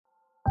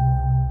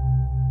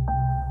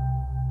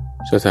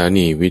สถา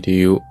นีวิท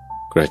ยุ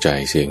กระจาย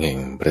เสียงแห่ง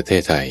ประเท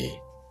ศไทย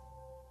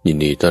ยิน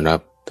ดีต้อนรับ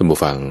ท่านผู้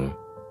ฟัง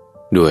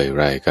ด้วย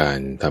รายการ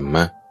ธรรม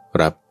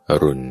รับอ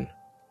รุณ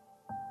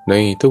ใน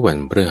ทุกวัน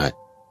พฤหัส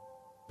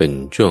เป็น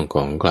ช่วงข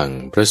องคลัง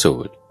พระสู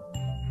ตร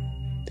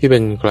ที่เป็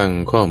นคลัง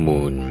ข้อ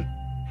มูล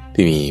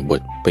ที่มีบ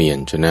ทเปลี่ยน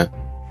ชนะ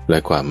และ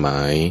ความหม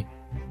าย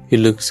ที่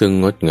ลึกซึ้ง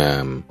งดงา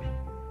ม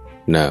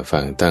น่าฟั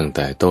งตั้งแ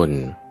ต่ต้น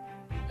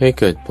ให้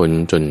เกิดผล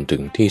จนถึ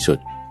งที่สุด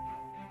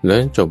และ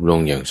จบลง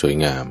อย่างสวย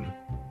งาม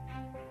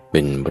เ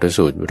ป็นพระ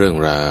สูตรเรื่อง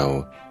ราว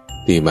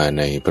ที่มาใ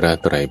นพระ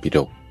ไตรปิฎ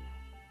ก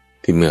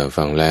ที่เมื่อ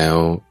ฟังแล้ว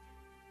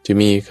จะ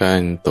มีกา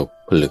รตก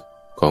ผลึก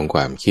ของคว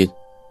ามคิด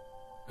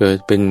เกิด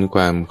เป็นค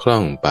วามคล่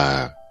องปา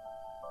ก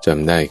จ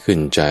ำได้ขึ้น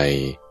ใจ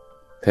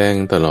แทง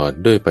ตลอด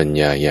ด้วยปัญ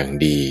ญาอย่าง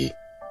ดี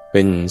เ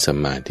ป็นสัม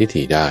มาทิฏ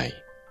ฐิได้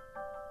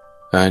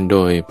อ่านโด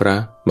ยพระ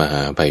มห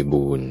าไพ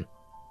บูลย์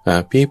อา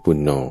ภิปุณ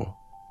โญ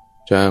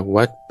จาก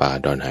วัดป่า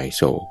ดอนไหโ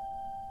ศก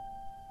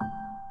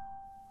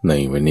ใน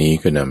วันนี้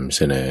ก็นำเ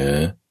สนอ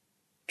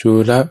จุ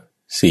ล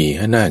สี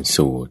หนาฏ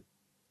สูตร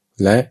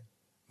และ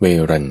เว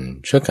รัญ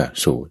ชก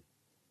สูตร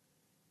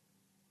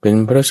เป็น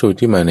พระสูตร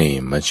ที่มาใน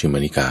มัชฌิม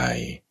นิกาย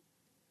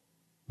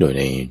โดย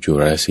ในจุ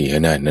ลสีห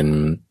นาฏนั้น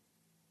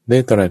ได้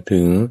ตรัส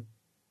ถึง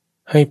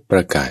ให้ปร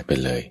ะกาศไป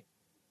เลย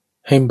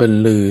ให้บรร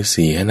ลือ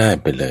สีหนาฏ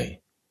ไปเลย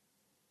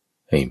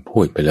ให้พู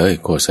ดไปเลย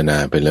โฆษณา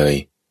ไปเลย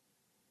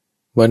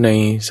ว่าใน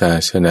ศา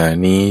สนา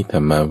นี้ธร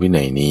รมวิ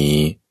นัยนี้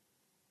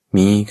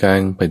มีกา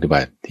รปฏิ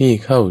บัติที่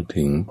เข้า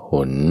ถึงผ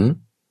ล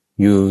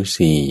อยู่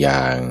สี่อย่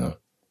าง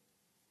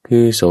คื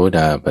อโสด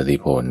าปัตติ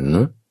ผล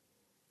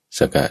ส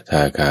กท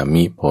าคา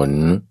มิผล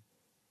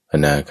อ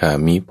นาคา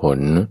มิผ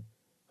ล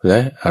และ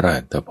อรหั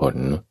ตผล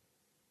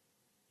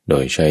โด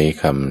ยใช้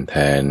คำแท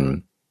น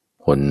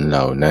ผลเห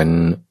ล่านั้น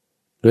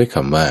ด้วยค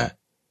ำว่า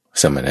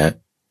สมณะ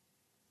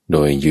โด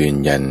ยยืน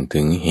ยัน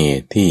ถึงเห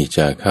ตุที่จ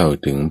ะเข้า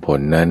ถึงผ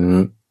ลนั้น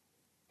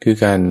คือ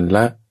การล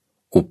ะ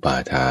อุปา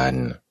ทาน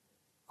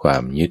ควา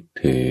มยึด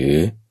ถือ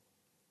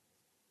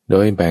โด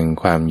ยแบ่ง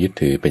ความยึด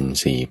ถือเป็น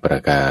สี่ปร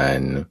ะการ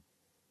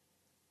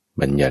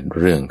บัญญัติ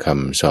เรื่องค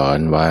ำสอน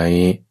ไว้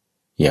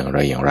อย่าง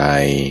ไร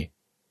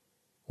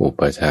อุ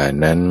ปทาน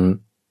นั้น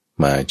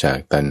มาจาก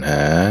ตัณห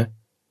า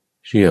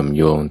เชื่อม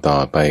โยงต่อ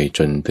ไปจ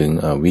นถึง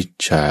อวิช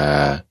ชา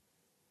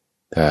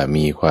ถ้า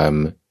มีความ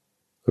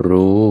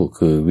รู้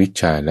คือวิช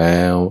ชาแล้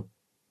ว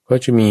ก็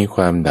จะมีค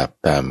วามดับ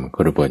ตามก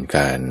ระบวนก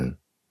าร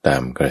ตา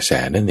มกระแส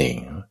นั่นเอง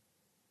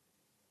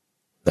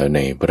แล้วใน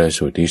พระ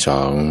สูตรที่ส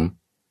อง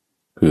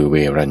คือเว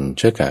รัญ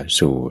ชก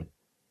สูตร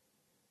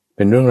เ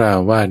ป็นเรื่องราว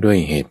ว่าด้วย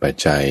เหตุปัจ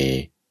จัย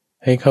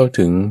ให้เข้า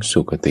ถึง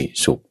สุคติ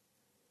สุข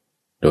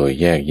โดย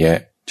แยกแยะ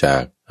จา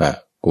กอ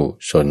กุ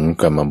ศล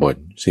กรรมบท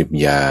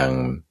10อย่าง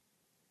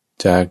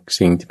จาก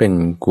สิ่งที่เป็น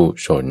กุ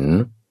ศล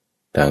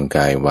ทางก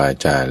ายวา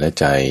จาและ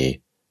ใจ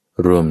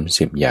รวม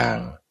10อย่าง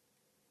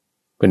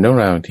เป็นเรื่อง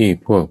ราวที่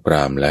พวกปร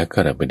าหมณ์และก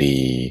ฤบดี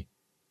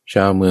ช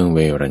าวเมืองเว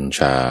รัญ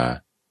ชา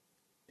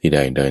ที่ไ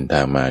ด้เดินท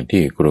างมา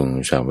ที่กรุง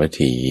สาวัต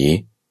ถี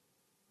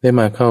ได้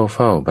มาเข้าเ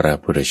ฝ้าพระ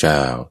พุทธเจ้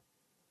า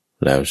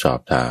แล้วสอ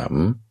บถาม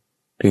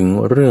ถึง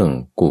เรื่อง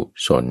กุ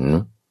ศล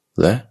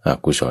และอ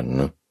กุศล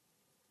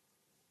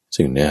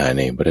ซึ่งเนื้อหาใ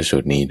นพระสู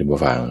ตรนี้ท่านผู้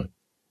ฟัง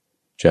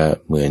จะ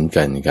เหมือน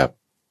กันกับ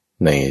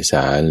ในส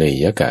าเล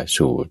ยก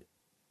สูตร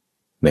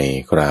ใน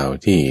คราว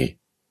ที่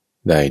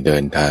ได้เดิ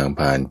นทาง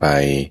ผ่านไป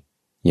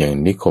ยัง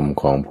นิคม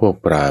ของพวก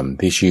ปราหมณ์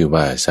ที่ชื่อ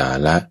ว่าสา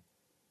ละ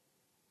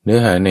เนื้อ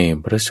หาใน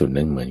พระสูตร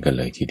นั้นเหมือนกัน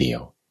เลยทีเดีย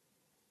ว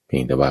เพี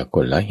ยงแต่ว่าค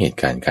นละเหตุ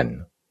การณ์กัน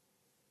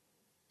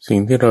สิ่ง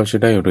ที่เราจะ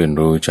ได้เรียน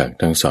รู้จาก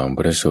ทั้งสองพ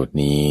ระสูตร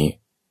นี้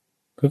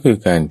ก็คือ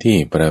การที่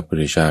พระพุท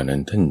ธเจ้านั้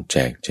นท่านแจ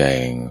กแจ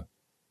ง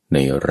ใน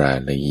ราย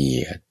ละเอี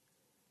ยด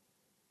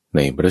ใน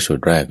พระสูต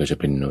รแรกก็จะ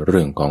เป็นเ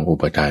รื่องของอุ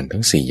ปทานทั้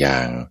ง4อย่า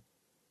ง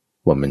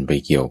ว่ามันไป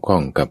เกี่ยวข้อ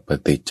งกับป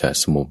ฏิจจ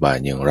สมุปบาท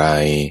อย่างไร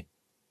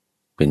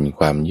เป็นค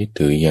วามยึด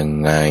ถือยัง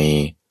ไง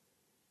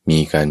มี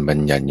การบัญ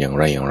ญัติอย่าง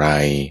ไร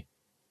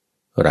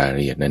รายล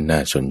ะเอียดนั้นน่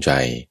าสนใจ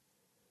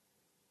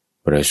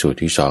พระสูตร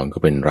ที่สองก็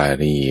เป็นราย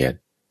ละเอียด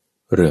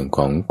เรื่องข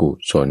องกุ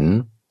ศล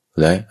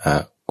และอ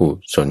กุ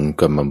ศล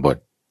กรรมบท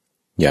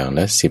อย่างล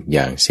ะ10อ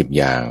ย่า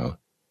ง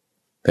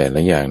แต่ล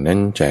ะอย่างนั้น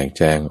แจกแ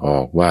จงออ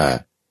กว่า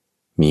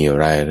มี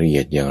รายละเอี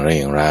ยดอย่าง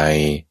ไร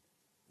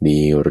ดี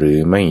หรือ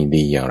ไม่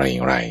ดีอย่าง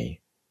ไร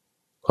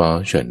ขอ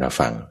เชิญรับ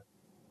ฟัง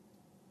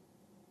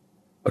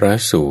พระ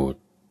สูตร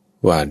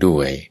ว่าด้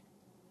วย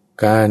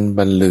การบ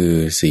รรลือ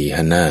สีห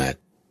นาฏ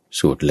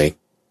สูตรเล็ก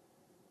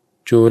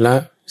จุล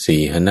สี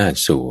หนาฏ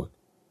สูตร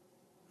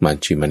มัช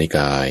ฌิมนิก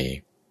าย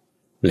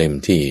เล่ม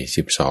ที่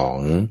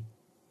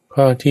12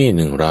ข้อที่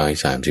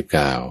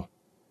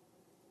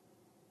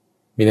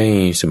139มีใน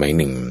สมัย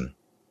หนึ่ง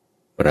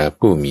พระ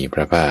ผู้มีพ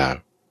ระภาค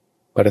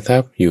ประทั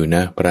บอยู่ณ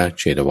พระ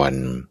เชตวัน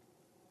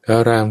พระ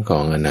รามขอ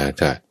งอนา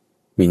ถ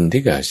บิณฑิ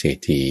กเศรษ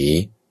ฐี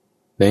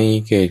ใน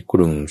เขตก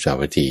รุงสา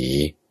วัตถี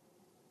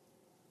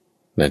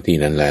ณที่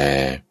นั้นแล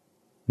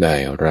ได้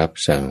รับ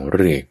สั่งเ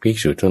รียกภิก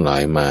ษุทั้งหลา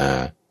ยมา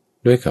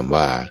ด้วยคำ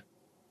ว่า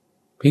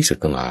ภิกษุ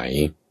ทั้งหลาย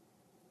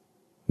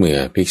เมื่อ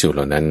ภิกษุเห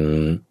ล่านั้น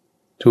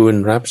ทูล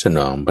รับสน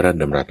องพระ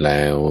ดำรัสแ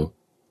ล้ว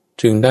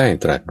จึงได้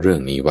ตรัสเรื่อ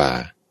งนี้ว่า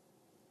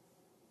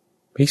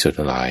ภิกษุ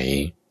ทั้งหลาย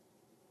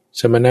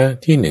สมณะ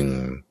ที่หนึ่ง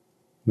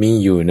มี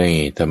อยู่ใน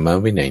ธรรม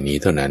วินัยนี้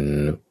เท่านั้น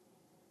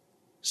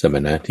สม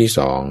ณะที่ส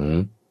อง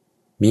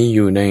มีอ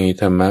ยู่ใน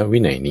ธรรมวิ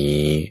นัย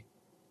นี้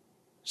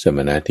สม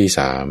ณะที่ส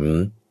าม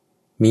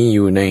มีอ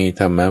ยู่ใน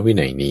ธรรมวิ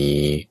นัยนี้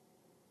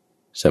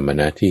สม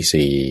ณะที่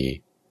สี่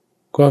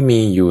ก็มี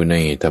อยู่ใน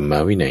ธรรม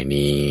วินัย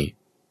นี้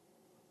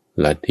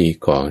ลัทธิ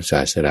ของศ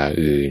าสดา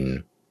อื่น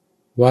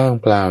ว่าง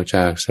เปล่าจ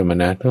ากสม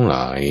ณะทั้งหล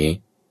าย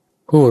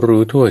ผู้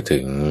รู้ทั่ว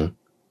ถึง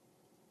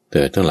เธ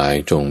อทั้งหลาย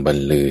จงบรร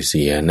ลือเ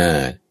สียนา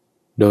ฏ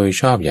โดย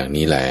ชอบอย่าง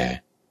นี้แล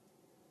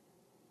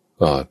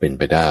ก็เป็นไ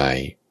ปได้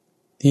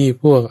ที่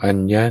พวกอัญ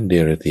ญาเด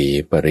รธี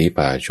ปริภ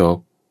าชก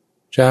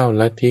เจ้า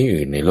ลัทธิ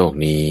อื่นในโลก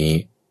นี้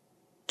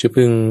จะ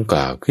พึงก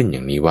ล่าวขึ้นอย่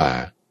างนี้ว่า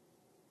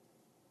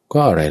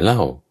ก็อะไรเล่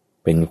า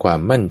เป็นความ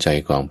มั่นใจ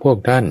ของพวก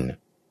ท่าน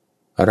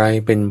อะไร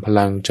เป็นพ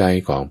ลังใจ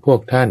ของพวก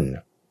ท่าน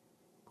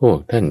พวก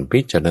ท่าน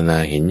พิจารณา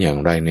เห็นอย่าง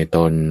ไรในต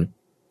น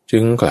จึ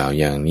งกล่าว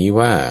อย่างนี้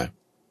ว่า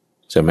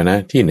สมณะ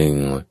ที่หนึ่ง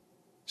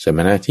สม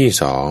ณะที่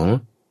สอง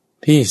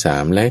ที่สา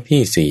มและ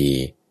ที่สี่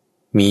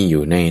มีอ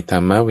ยู่ในธร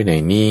รมวินั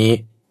ยนี้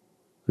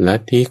ลั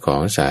ทธิขอ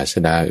งศาส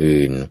ดา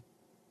อื่น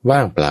ว่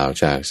างเปล่า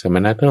จากสม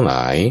ณะทั้งหล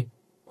าย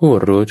ผู้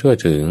รู้ทั่ว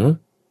ถึง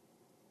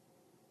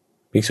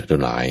ภิกษุทั้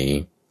งหลาย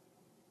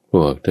พ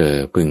วกเธอ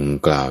พึง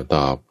กล่าวต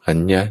อบอัญ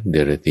ญเด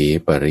รธี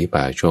ปริภ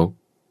าชก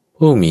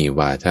ผู้มีว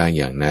าทะ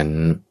อย่างนั้น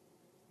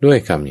ด้วย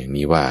คำอย่าง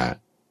นี้ว่า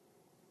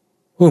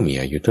ผู้มี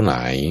อายุทั้งหล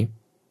าย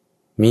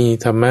มี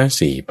ธรรมะ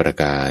สี่ประ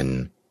การ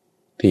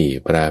ที่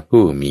พระ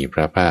ผู้มีพ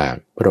ระภาค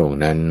พระอง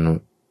ค์นั้น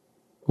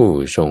ผู้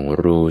ทรง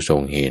รู้ทร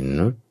งเห็น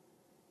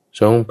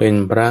ทรงเป็น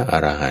พระอ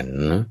รหัน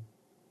ต์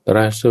ต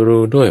รัส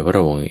รู้ด้วยพร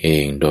ะองค์เอ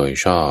งโดย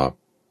ชอบ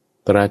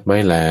ตรัสไว้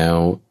แล้ว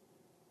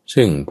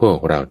ซึ่งพวก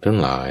เราทั้ง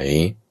หลาย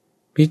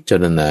พิจา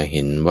รณาเ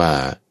ห็นว่า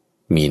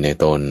มีใน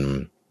ตน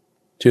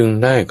จึง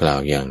ได้กล่า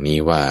วอย่างนี้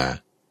ว่า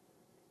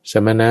ส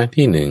มณะ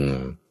ที่หนึ่ง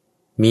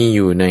มีอ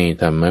ยู่ใน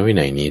ธรรมวิ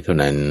นัยนี้เท่า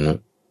นั้น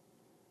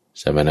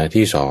สมณะ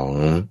ที่สอง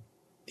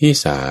ที่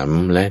สาม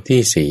และ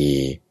ที่สี่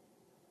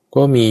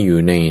ก็มีอยู่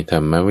ในธร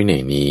รมวินั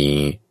ยนี้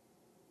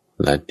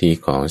ลัทธิ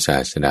ของศา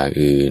สดา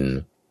อื่น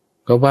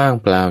ก็ว่าง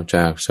เปล่าจ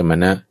ากสม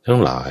ณะทั้ง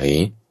หลาย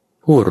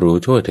ผู้รู้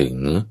ทั่วถึง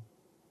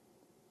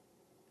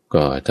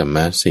ก็ธรรม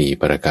ะสี่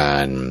ประกา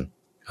ร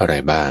อะไร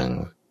บ้าง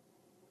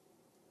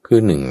คื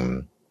อหนึ่ง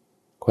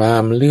ควา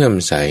มเลื่อม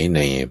ใสใน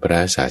พร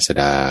ะศาส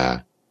ดา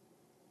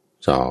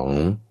สอง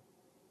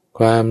ค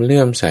วามเ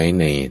ลื่อมใส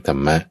ในธร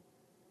รมะ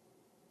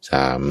ส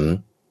าม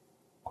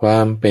ควา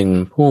มเป็น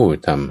ผู้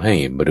ทำให้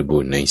บริบู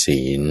รณ์ใน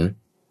ศีล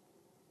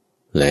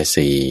และ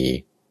สี่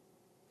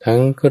ทั้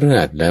งเครือ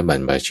ข่ายและบร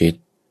รพชิต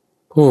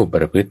ผู้ป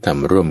ระพฤติธรรม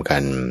ร่วมกั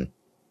น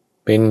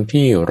เป็น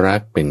ที่รั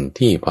กเป็น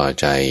ที่พอ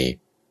ใจ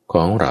ข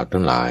องเรา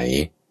ทั้งหลาย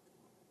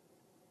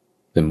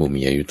เป็นผู้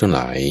มีอายุทั้งห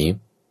ลาย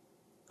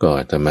ก็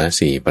ธรรมะ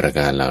สี่ประก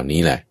ารเหล่า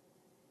นี้แหละ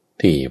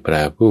ที่พร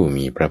ะผู้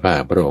มีพระภาค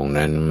พระองค์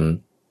นั้น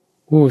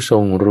ผู้ทร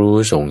งรู้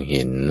ทรงเ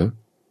ห็น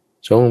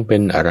ทรงเป็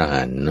นอร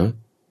หันต์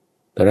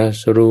ตรั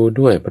สรู้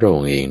ด้วยพระอ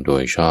งค์เองโด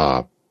ยชอบ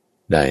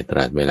ได้ต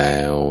รัสไว้แล้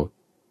ว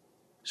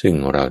ซึ่ง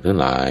เราทั้ง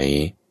หลาย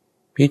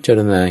พิจาร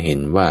ณาเห็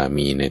นว่า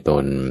มีในต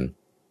น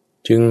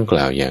จึงก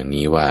ล่าวอย่าง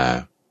นี้ว่า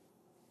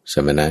ส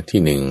มณะ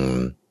ที่หนึ่ง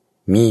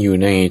มีอยู่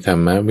ในธร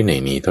รมวินั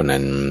ยนี้เท่า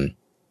นั้น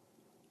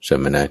ส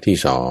มณะที่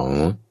สอง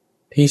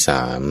ที่ส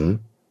าม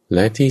แล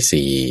ะที่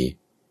สี่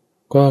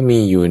ก็มี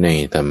อยู่ใน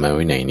ธรรม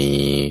วินัย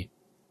นี้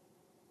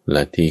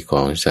ลัทธิข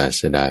องศา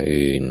สดา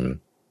อื่น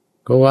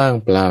ก็ว่าง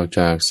เปล่าจ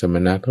ากสม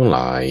ณะทั้งหล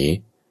าย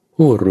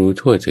ผู้รู้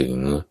ทั่วถึง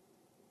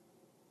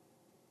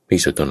ภิก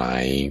ษุทั้งหลา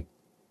ย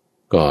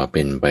ก็เ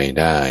ป็นไป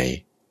ได้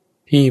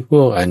ที่พ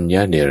วกอัญญ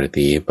เดร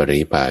ธีป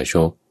ริภาช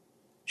ก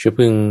จะ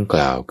พึงก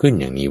ล่าวขึ้น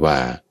อย่างนี้ว่า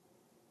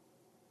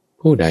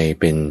ผู้ใด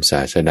เป็นศ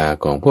าสดา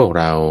ของพวก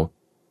เรา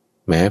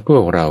แม้พว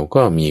กเรา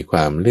ก็มีคว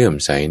ามเลื่อม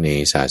ใสใน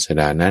ศาส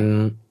ดานั้น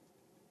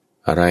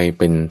อะไรเ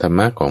ป็นธรรม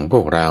ะของพ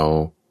วกเรา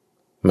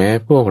แม้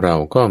พวกเรา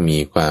ก็มี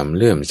ความเ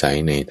ลื่อมใส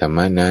ในธรรม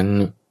ะนั้น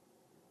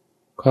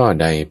ข้อ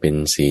ใดเป็น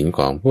ศีลข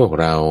องพวก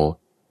เรา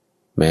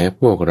แม้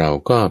พวกเรา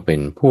ก็เป็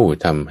นผู้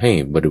ทำให้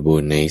บริบู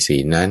รณ์ในศี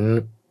ลนั้น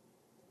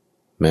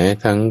แม้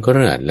ทั้งเค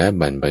รือข่ายและ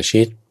บรรพ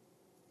ชิต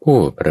ผู้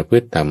ประพฤ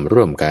ติธรรม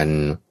ร่วมกัน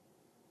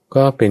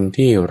ก็เป็น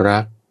ที่รั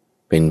ก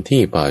เป็น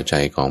ที่พอใจ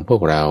ของพว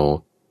กเรา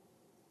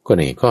ก็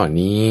ในข้อ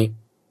นี้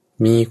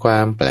มีควา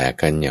มแปลก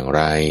กันอย่างไ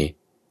ร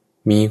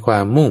มีควา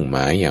มมุ่งหม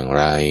ายอย่าง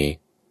ไร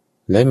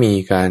และมี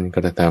การก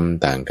ระท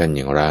ำต่างกันอ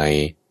ย่างไร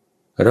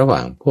ระหว่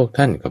างพวก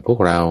ท่านกับพวก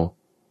เรา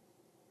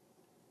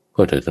พ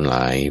วกเธอทั้งหล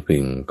ายพึ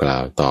งกล่า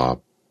วตอบ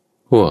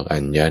พวกอั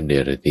ญญเด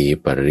รธี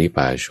ปริภ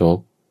าชก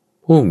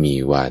ผู้มี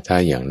วาทะ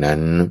อย่างนั้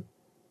น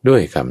ด้ว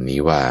ยคำ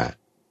นี้ว่า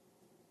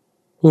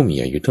ผู้มี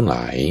อายุทั้งหล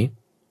าย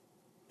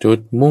จุด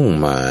มุ่ง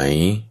หมาย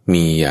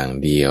มีอย่าง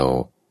เดียว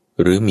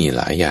หรือมีห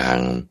ลายอย่าง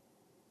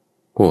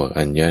พวก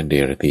อัญญเด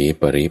รธี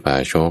ปริภา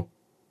ชก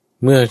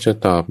เมื่อจะ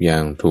ตอบอย่า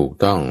งถูก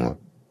ต้อง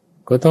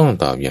ก็ต้อง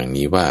ตอบอย่าง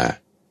นี้ว่า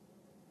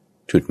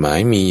จุดหมาย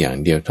มีอย่าง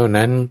เดียวเท่า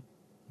นั้น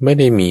ไม่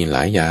ได้มีหล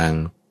ายอย่าง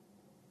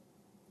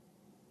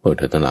พวกเ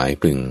ธอทั้งหลาย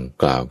พึง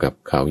กล่าวกับ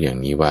เขาอย่าง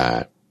นี้ว่า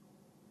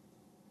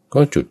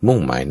ก็จุดมุ่ง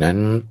หมายนั้น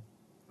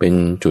เป็น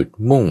จุด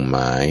มุ่งหม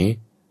าย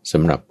ส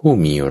ำหรับผู้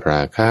มีร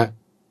าคะ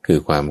คือ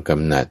ความก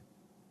ำหนัด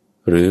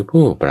หรือ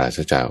ผู้ปราศ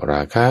จากร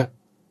าคะ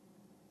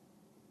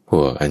พ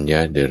วกอัญญ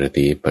เดร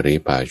ติปริ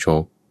ภาช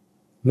ก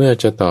เมื่อ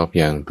จะตอบ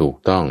อย่างถูก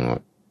ต้อง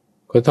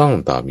ก็ต้อง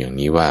ตอบอย่าง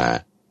นี้ว่า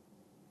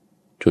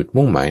จุด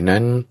มุ่งหมาย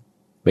นั้น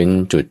เป็น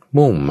จุด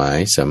มุ่งหมาย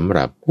สำห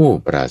รับผู้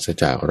ปราศ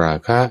จากรา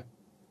คะ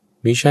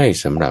มิใช่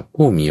สำหรับ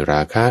ผู้มีร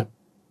าคะ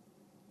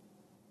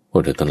พว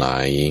กเธอทั้งหลา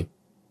ย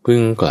พึ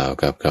งกล่าว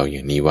กับเขาอย่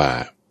างนี้ว่า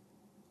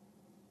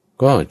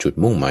ก็จุด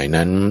มุ่งหมาย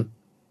นั้น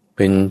เ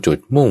ป็นจุด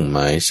มุ่งหม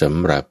ายส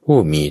ำหรับผู้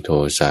มีโท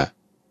สะ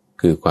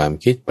คือความ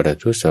คิดประ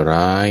ทุษ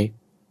ร้าย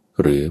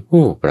หรือ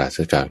ผู้ปราศ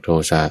จากโท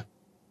สะ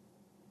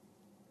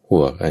พ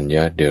วกอัญญ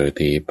เดร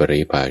ธีป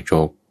ริภาช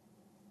ก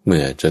เ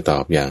มื่อจะตอ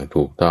บอย่าง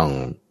ถูกต้อง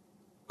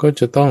ก็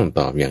จะต้องต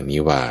อบอย่าง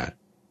นี้ว่า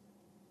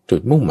จุ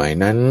ดมุ่งหมาย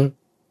นั้น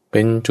เ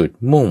ป็นจุด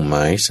มุ่งหม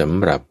ายสำ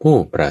หรับผู้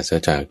ปราศ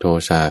จากโท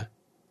สะ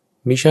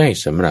ไม่ใช่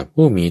สำหรับ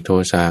ผู้มีโท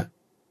สะ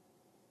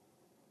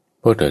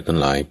พวกเธอทั้ง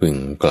หลายพึง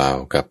กล่าว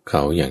กับเข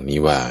าอย่าง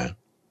นี้ว่า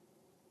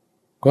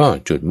ก็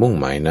จุดมุ่ง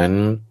หมายนั้น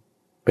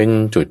เป็น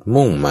จุด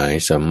มุ่งหมาย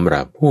สำห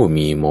รับผู้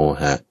มีโม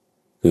หะ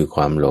คือค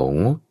วามหลง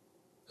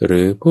ห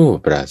รือผู้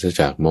ปราศ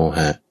จากโมห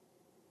ะ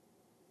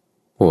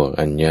พวก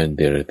อัญญเ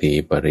ดรธี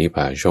ปริภ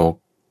าชก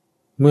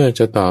เมื่อจ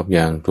ะตอบอ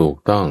ย่างถูก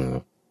ต้อง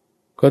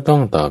ก็ต้อ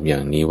งตอบอย่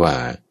างนี้ว่า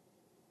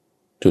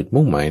จุด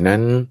มุ่งหมายนั้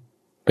น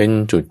เป็น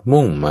จุด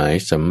มุ่งหมาย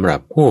สำหรั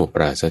บผู้ป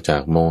ราศจา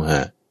กโมห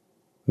ะ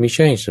มิใ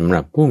ช่สำห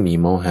รับผู้มี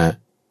โมหะ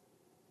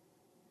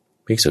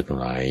ภิกษุทั้ง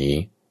หลาย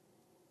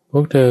พ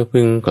วกเธอพึ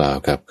งกล่าว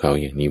กับเขา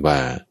อย่างนี้ว่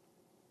า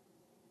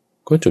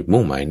ก็จุด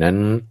มุ่งหมายนั้น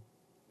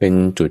เป็น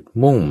จุด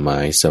มุ่งหมา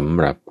ยสำ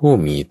หรับผู้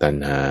มีตัณ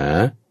หา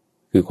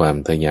คือความ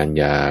ทยาน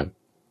อยาก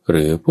ห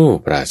รือผู้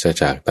ปราศ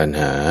จากตัณ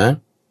หา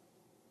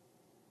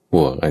พ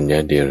วกอัญญ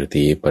เดร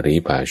ธีปริ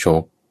ภาช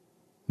ก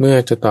เมื่อ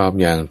จะตอบ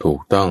อย่างถู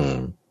กต้อง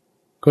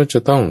ก็จะ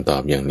ต้องตอ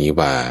บอย่างนี้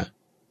ว่า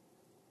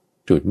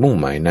จุดมุ่ง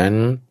หมายนั้น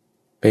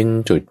เป็น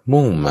จุด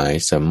มุ่งหมาย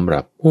สำห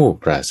รับผู้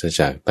ปราศ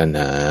จากตัณ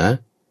หา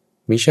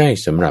มิใช่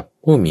สำหรับ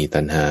ผู้มี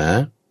ตัณหา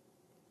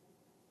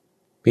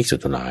ภิกษุ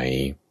ทั้งหลาย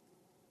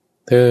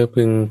เธอ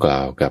พึงกล่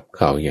าวกับเ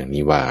ขาอย่าง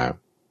นี้ว่า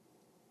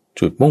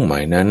จุดมุ่งหมา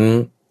ยนั้น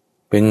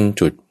เป็น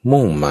จุด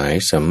มุ่งหมาย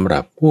สำห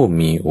รับผู้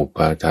มีอุป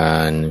าทา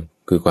น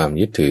คือความ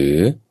ยึดถือ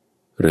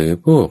หรือ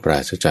ผู้ปรา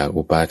ศจาก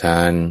อุปาท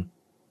าน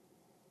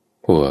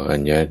พวกอั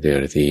ญญเด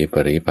รธีป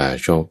ริภา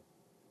ชก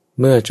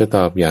เมื่อจะต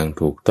อบอย่าง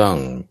ถูกต้อง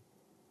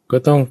ก็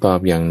ต้องตอบ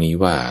อย่างนี้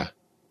ว่า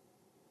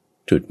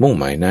จุดมุ่ง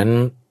หมายนั้น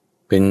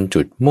เป็น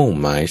จุดมุ่ง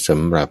หมายส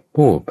ำหรับ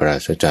ผู้ปรา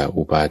ศจาก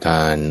อุปาท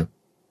าน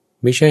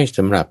ไม่ใช่ส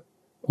ำหรับ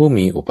ผู้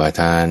มีอุปา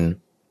ทาน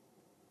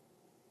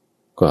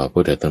ก็พว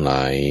กเธอทั้งหล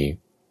าย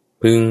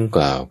พึงก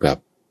ล่าวกับ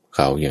เข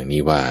าอย่าง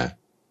นี้ว่า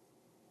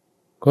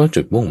ก็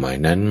จุดมุ่งหมาย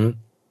นั้น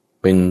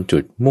เป็นจุ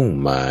ดมุ่ง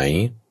หมาย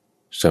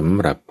สำ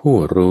หรับผู้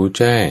รู้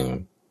แจ้ง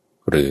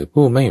หรือ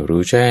ผู้ไม่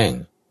รู้แจ้ง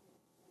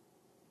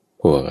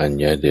พวกอัญ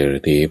ญเดร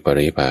ธีป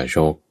ริภาช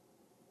ก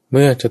เ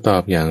มื่อจะตอ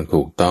บอย่าง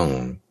ถูกต้อง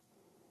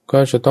ก็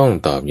จะต้อง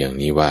ตอบอย่าง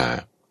นี้ว่า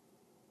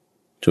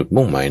จุด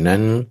มุ่งหมายนั้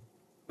น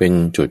เป็น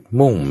จุด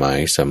มุ่งหมาย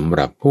สำห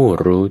รับผู้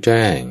รู้แ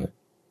จ้ง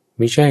ไ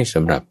ม่ใช่ส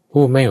ำหรับ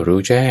ผู้ไม่รู้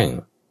แจ้ง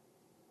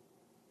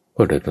พ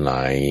วกเธอทั้งหล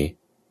าย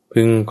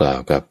พึงกล่าว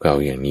กับเขา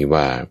อย่างนี้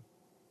ว่า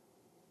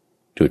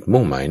จุด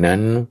มุ่งหมายนั้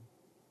น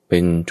เป็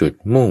นจุด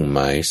มุ่งหม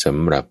ายส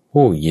ำหรับ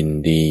ผู้ยิน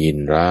ดียิน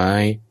ร้า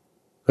ย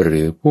ห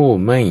รือผู้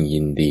ไม่ยิ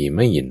นดีไ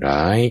ม่ยิน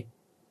ร้าย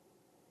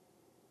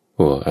พ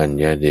วกอัญ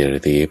ญเดร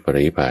ธีป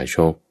ริภาช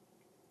ก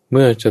เ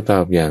มื่อจะตอ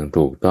บอย่าง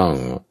ถูกต้อง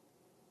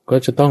ก็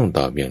จะต้องต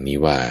อบอย่างนี้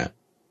ว่า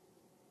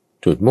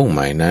จุดมุ่งห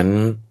มายนั้น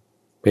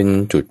เป็น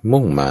จุด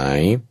มุ่งหมาย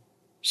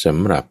ส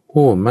ำหรับ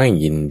ผู้ไม่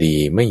ยินดี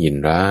ไม่ยิน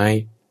ร้าย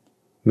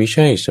มิใ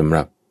ช่สำห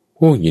รับ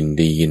ผู้ยิน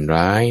ดียิน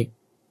ร้าย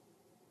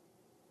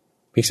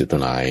ภิกษุทั้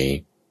งหลาย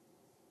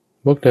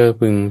พวกเธอ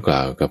พึงกล่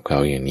าวกับเขา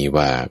อย่างนี้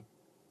ว่า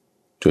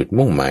จุด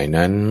มุ่งหมาย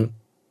นั้น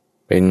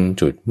เป็น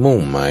จุดมุ่ง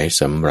หมาย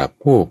สำหรับ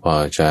ผู้พอ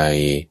ใจ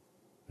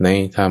ใน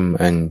ธรรม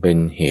อันเป็น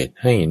เหตุ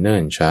ให้เนิ่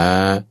นช้า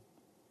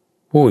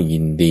ผู้ยิ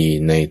นดี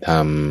ในธร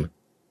รม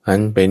อั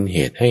นเป็นเห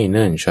ตุให้เ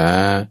นิ่นช้า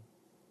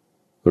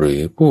หรือ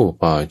ผู้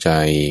พอใจ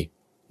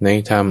ใน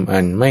ธรรมอั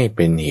นไม่เ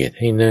ป็นเหตุ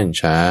ให้เนิ่น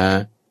ช้า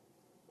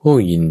ผู้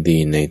ยินดี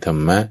ในธร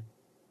รมะ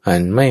อั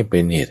นไม่เป็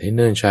นเหตุให้เ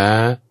นิ่นช้า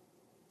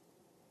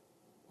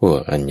พว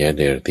กอัญญเ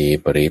ดรธี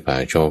ปริภา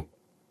ชก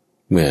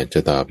เมื่อจะ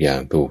ตอบอย่าง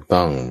ถูก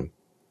ต้อง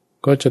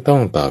ก็จะต้อ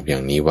งตอบอย่า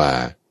งนี้ว่า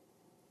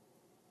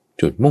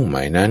จุดมุ่งหม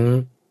ายนั้น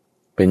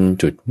เป็น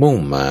จุดมุ่ง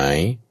หมาย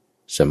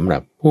สำหรั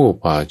บผู้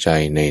พอใจ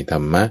ในธร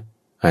รมะ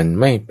อัน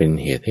ไม่เป็น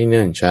เหตุให้เ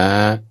นิ่นช้า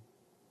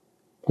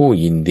ผู้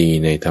ยินดี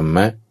ในธรรม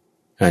ะ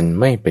อัน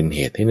ไม่เป็นเห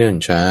ตุให้เนิ่น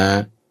ช้า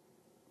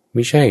ไ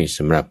ม่ใช่ส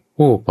ำหรับ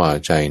ผู้พอ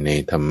ใจใน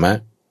ธรรมะ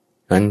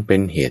อันเป็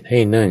นเหตุให้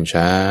เนิ่น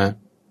ช้า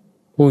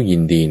ผู้ยิ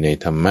นดีใน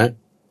ธรรมะ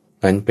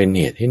อันเป็นเ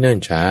หตุให้เนิ่น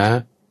ช้า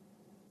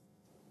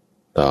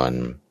ตอน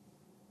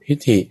ทิฏ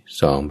ฐิ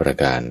สองประ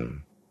การ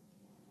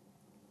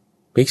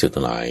ภิกษุ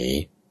ทั้งหลาย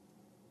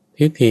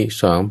ทิฏฐิ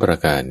สองประ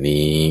การ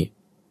นี้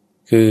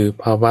คือ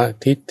ภว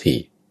ทิฏฐิ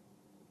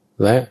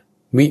และ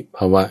วิภ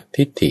ว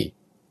ทิฏฐิ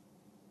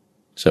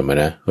สม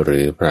ณะหรื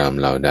อพราหมณ์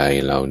เหล่าใด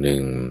เหล่าหนึ่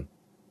ง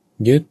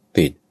ยึด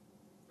ติด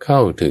เข้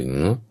าถึง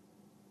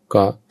เก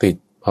าะติด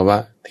ภว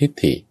ทิฏ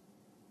ฐิ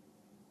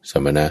ส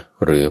มณะ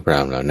หรือพรา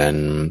หมณ์เหล่านั้น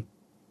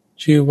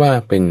ชื่อว่า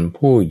เป็น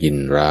ผู้ยิน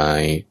ร้า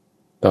ย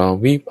ต่อ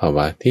วิภว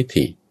ทิฏ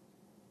ฐิ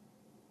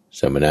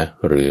สมณะ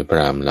หรือพร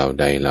าหมณ์เหล่า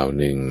ใดเหล่า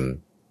หนึ่ง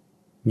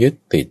ยึด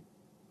ติด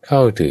เข้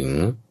าถึง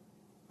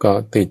เกาะ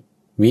ติด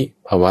วิ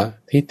ภว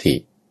ทิฏฐิ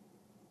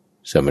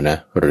สมณะ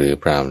หรือ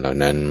พราหมณ์เหล่า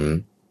นั้น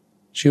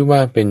ชื่อว่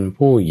าเป็น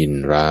ผู้ยิน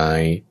ร้า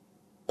ย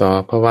ต่อ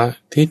ภว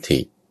ทิฏ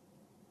ฐิ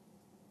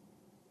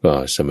ก็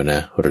สมณะ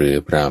หรือ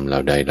พราหมณ์เหล่า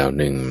ใดเหล่า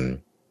หนึ่ง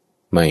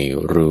ไม่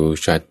รู้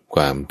ชัดค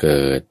วามเ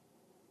กิด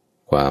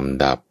ความ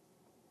ดับ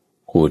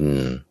คุณ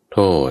โท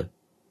ษ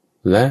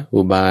และ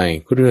อุบาย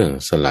เรื่อง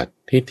สลัด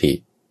ทิฏฐิ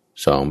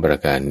สองประ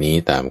การนี้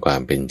ตามควา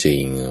มเป็นจริ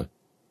ง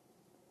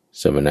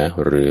สมณะ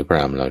หรือพร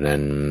าหมณ์เหล่านั้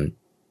น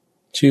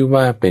ชื่อ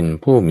ว่าเป็น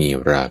ผู้มี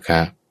ราค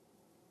ะ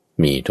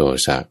มีโท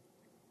สะ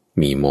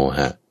มีโมห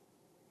ะ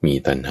มี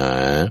ตัณหา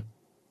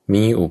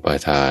มีอุปา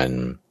ทาน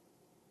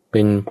เ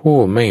ป็นผู้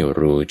ไม่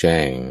รู้แ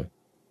จ้ง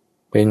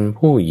เป็น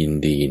ผู้ยิน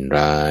ดียิน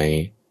ร้าย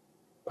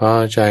พอ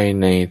ใจ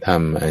ในธรร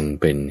มอัน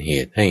เป็นเห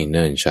ตุให้เ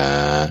นิ่นช้า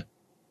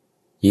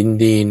ยิน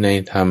ดีใน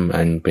ธรรม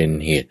อันเป็น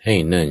เหตุให้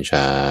เนิ่น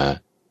ช้า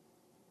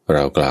เร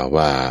ากล่าว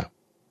ว่า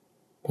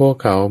พวก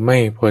เขาไม่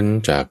พ้น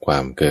จากควา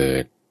มเกิ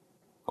ด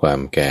ความ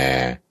แก่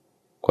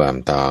ความ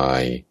ตา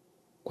ย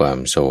ความ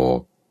โศก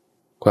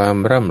ความ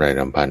ร่ำไร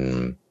รำพัน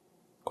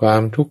ควา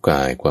มทุกข์ก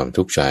ายความ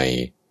ทุกข์ใจ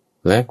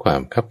และควา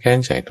มคับแค้น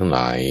ใจทั้งหล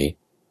าย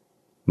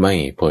ไม่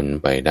พ้น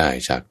ไปได้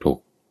จากทุก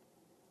ข์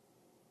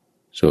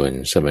ส่วน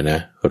สมณะ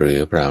หรือ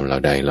พราหมณ์เหล่า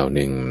ใดเหล่าห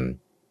นึ่ง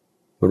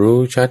รู้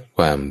ชัดค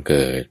วามเ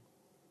กิด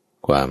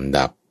ความ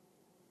ดับ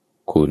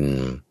คุณ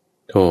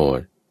โทษ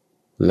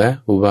และ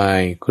อุบา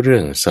ยเรื่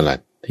องสลั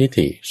ดทิฏ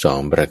ฐิสอง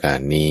ประการ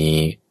นี้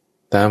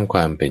ตามคว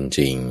ามเป็นจ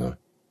ริง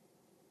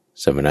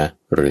สมณะ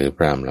หรือพ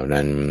ราหมณ์เหล่า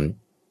นั้น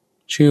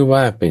ชื่อว่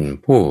าเป็น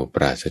ผู้ป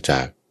ราศจ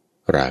าก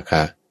ราค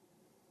ะ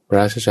ปร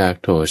าศจาก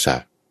โทสะ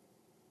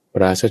ป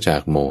ราศจา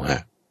กโมหะ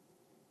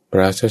ป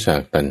ราศจา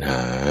กตัณห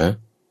า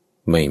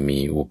ไม่มี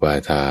อุปา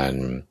ทาน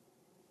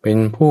เป็น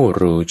ผู้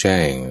รู้แ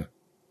จ้ง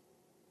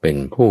เป็น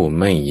ผู้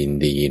ไม่ยิน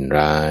ดียิน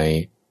ร้าย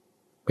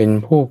เป็น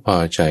ผู้พอ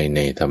ใจใน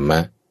ธรรมะ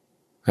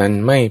อัน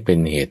ไม่เป็น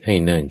เหตุให้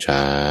เนิ่นช้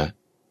า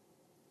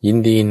ยิน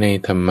ดีใน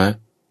ธรรมะ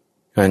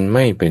อันไ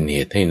ม่เป็นเห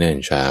ตุให้เนิ่น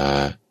ช้า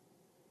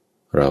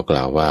เราก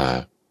ล่าวว่า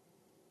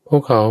พว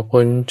กเขา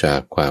พ้นจา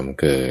กความ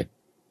เกิด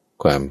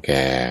ความแ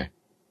ก่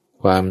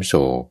ความโศ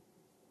ก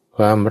ค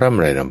วามร่ำ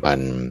ไรรำพั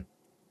น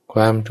คว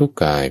ามทุกข์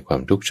กายควา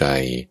มทุกข์ใจ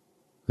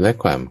และ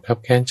ความคับ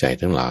แค้นใจ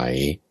ทั้งหลาย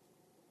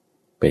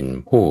เป็น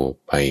ผู้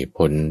ไป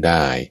พ้นไ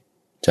ด้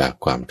จาก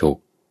ความทุก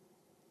ข์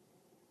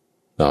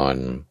ตอน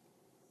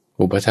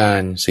อุปทา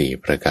นสี่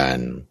ประการ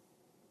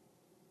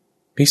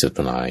ภิกษุ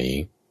ทั้งหลาย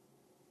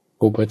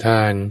อุปท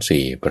าน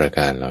สี่ประก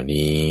ารเหล่า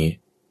นี้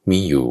มี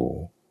อยู่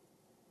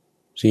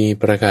สี่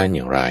ประการอ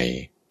ย่างไร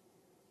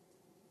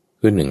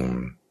คือหนึ่ง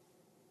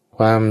ค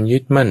วามยึ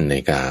ดมั่นใน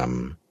กาม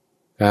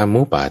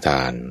มุปาท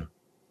าน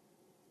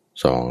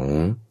สอง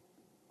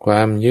คว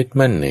ามยึด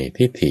มั่นใน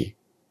ทิฏฐิ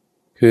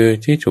คือ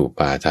ทิฏฐุ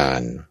ปาทา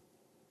น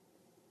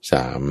ส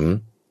าม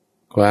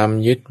ความ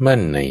ยึดมั่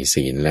นใน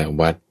ศีลและ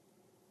วัด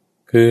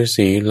คือ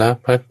ศีล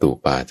พัตตุ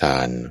ปาทา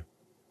น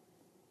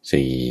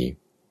สี่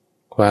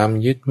ความ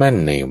ยึดมั่น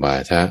ในวา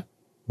ทะ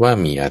ว่า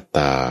มีอัตต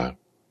า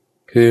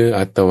คือ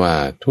อัตวา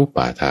ทุป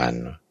าทาน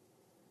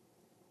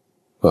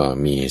ก็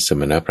มีส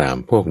มณพราหม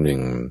ณ์พวกหนึ่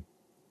ง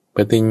ป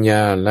ฏิญญ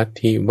าลัท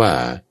ธิว่า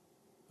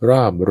ร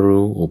อบ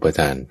รู้อุป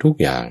ทานทุก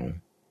อย่าง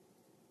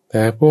แ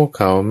ต่พวก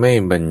เขาไม่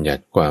บัญญั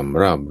ติความ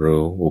รอบ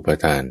รู้อุป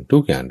ทานทุ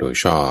กอย่างโดย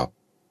ชอบ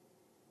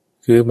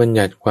คือบัญ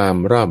ญัติความ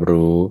รอบ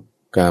รู้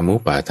กามุ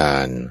ปาทา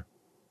น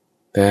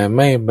แต่ไ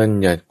ม่บัญ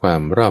ญัติควา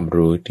มรอบ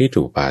รู้ทิฏ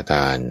ฐุปาท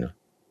าน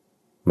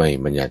ไม่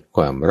บัญญัติค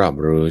วามรอบ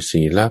รู้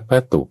ศีลพั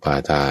ตตุปา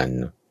ทาน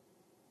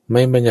ไ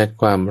ม่บัญญัติ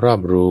ความรอ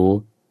บรู้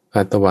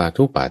อัตวา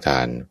ทุปาทา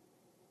น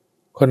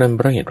ข้อนั้นเ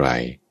พราะเหตุไร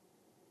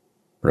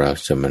เพราะ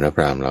สมณพ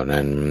ราหมณ์เหล่า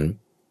นั้น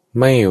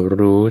ไม่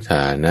รู้ฐ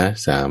านะ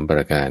สามปร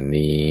ะการ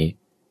นี้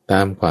ต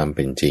ามความเ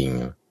ป็นจริง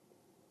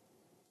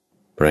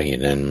เพราะเห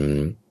ตุนั้น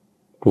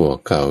พวก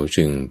เขา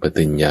จึงป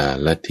ฏิญญา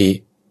ลัทธิ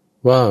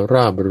ว่าร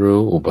อบ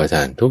รู้อุปท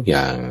านทุกอ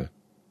ย่าง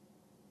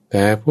แ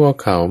ต่พวก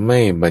เขาไม่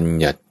บัญ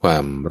ญัติควา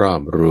มรอ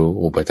บรู้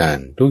อุปทาน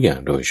ทุกอย่าง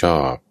โดยชอ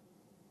บ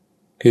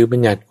คือบัญ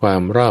ญัติควา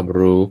มรอบ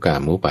รู้กา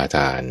มุปาท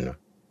าน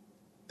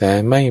แต่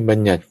ไม่บัญ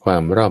ญัติควา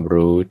มรอบ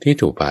รู้ทิฏ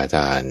ฐุปาท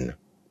าน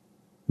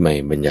ไม่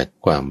บัญญัติ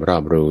ความรอ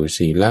บรู้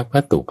ศีลพั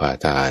ตตุปา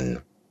ทาน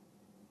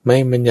ไม่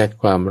บัญญัติ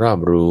ความรอบ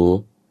รู้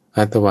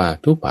อัตวา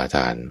ทุปาท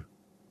าน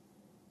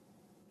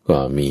ก็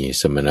มี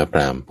สมณพ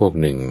ราหมณ์พวก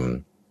หนึ่ง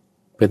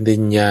ปฏิ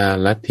ญญา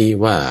ลัทธิ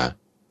ว่า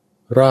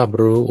รอบ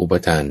รู้อุป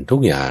ทานทุ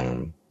กอย่าง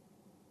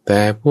แ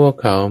ต่พวก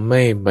เขาไ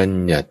ม่บัญ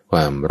ญัติคว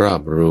ามรอ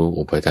บรู้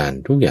อุปทาน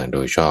ทุกอย่างโด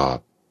ยชอบ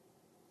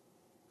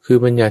คือ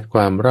บัญญัติคว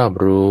ามรอบ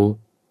รู้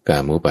กา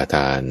มุปาท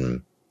าน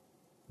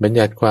บัญ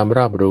ญัติความร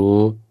อบรู้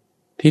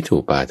ทิฏฐุ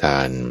ปาทา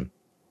น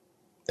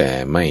แต่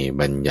ไม่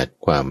บัญญัติ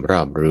ความร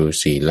อบรู้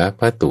ศีล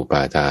พัตตุป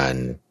าทาน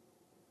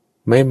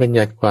ไม่บัญ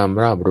ญัติความ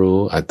รอบรู้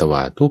อัตว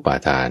าทุปา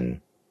ทาน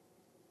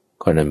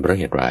ข้อนั้นเพราะ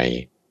เหตุไร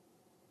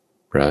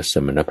เพราะส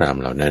มณพราหม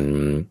ณ์เหล่านั้น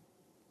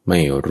ไม่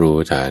รู้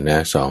ฐานะ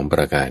สองป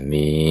ระการ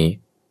นี้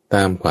ต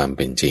ามความเ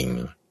ป็นจริง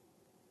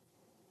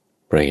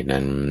เพราะเหตุ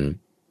นั้น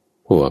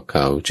พวกเข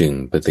าจึง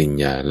ปฏิญ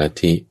ญาลัท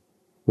ธิ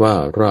ว่า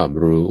รอบ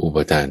รู้อุป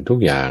ทานทุก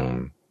อย่าง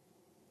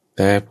แ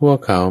ต่พวก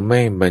เขาไ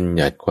ม่บัญ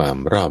ญัติความ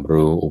รอบ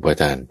รู้อุป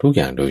ทานทุกอ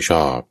ย่างโดยช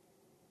อบ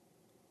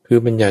คือ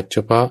บัญญัติเฉ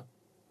พาะ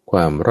คว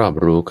ามรอบ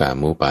รู้กา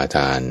มุปาท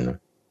าน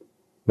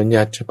บัญ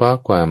ญัติเฉพาะ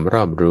ความร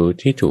อบรู้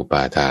ทิฏฐุป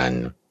าทาน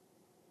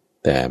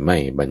แต่ไม่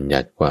บัญ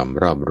ญัติความ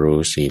รอบรู้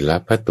ศีล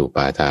พัตตุป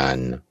าทาน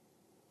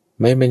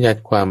ไม่บัญญั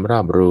ติความร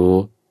อบรู้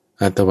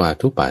อัตวา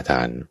ทุปาท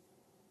าน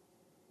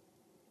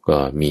ก็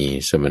มี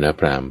สมณ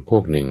พราหมณ์พว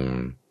กหนึ่ง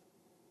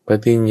ป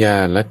ฏิญญา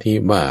ลัทธิ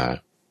ว่า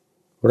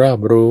รอบ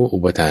รู้อุ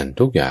ปทาน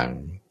ทุกอย่าง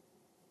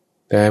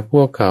แต่พ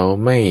วกเขา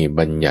ไม่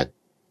บัญญัติ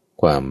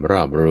ความร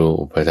อบรู้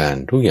อุปทาน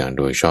ทุกอย่างโ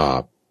ดยชอ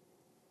บ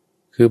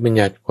คือบัญ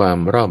ญัติความ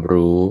รอบ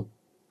รู้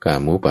กา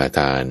มุปาท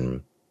าน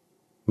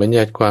บัญ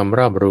ญัติความร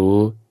อบรู้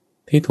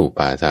ทิฏฐุป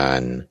าทา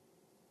น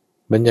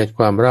บัญญัติค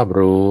วามรอบ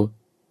รู้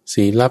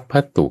ศีลพั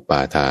ตตุป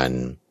าทาน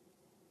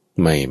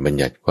ไม่บัญ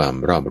ญัติความ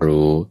รอบ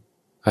รู้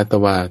อัต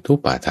วาทุ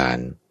ปาทาน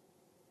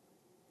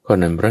ข้อ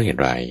นั้นเพราะเหตุ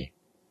ไร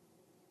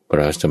เพร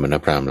าะสมณ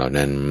พราหมณ์เหล่า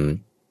นั้น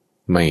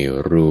ไม่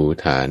รู้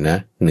ฐานะ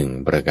หนึ่ง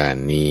ประการ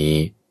นี้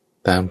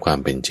ตามความ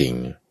เป็นจริง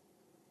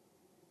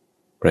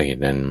เพราะเห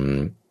ตุนั้น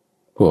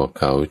พวก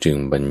เขาจึง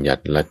บัญญั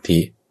ติลัทธิ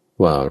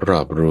ว่ารอ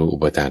บรู้อุ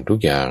ปทานทุก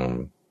อย่าง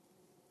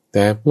แ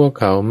ต่พวก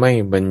เขาไม่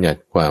บัญญั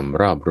ติความ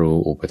รอบรู้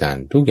อุปทาน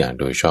ทุกอย่าง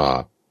โดยชอ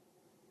บ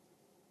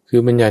คื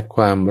อบัญญัติค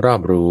วามรอ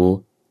บรู้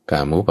ก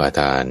ามุปา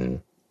ทาน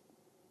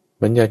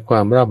บัญญัติคว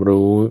ามรอบ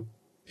รู้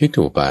ทิฏ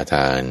ฐุปาท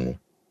าน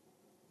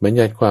บัญ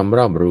ญัติความร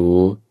อบรู้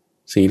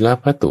ศีล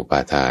พัตตุป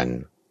าทาน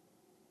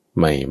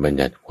ไม่บัญ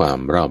ญัติความ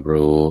รอบ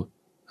รู้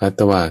อัต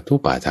วาทุ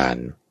ปาทาน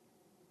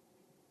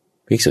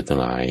ภิกษุทั้ง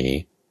หลาย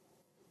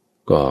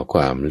ก็คว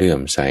ามเลื่อ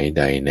มใสใ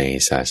ดใน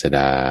ศาสด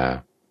า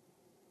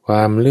คว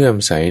ามเลื่อม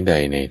ใสใด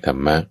ในธร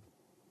รมะ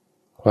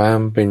ความ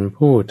เป็น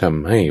ผู้ท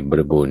ำให้บ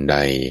ริบูรณ์ใด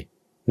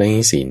ใน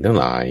ศีลทั้ง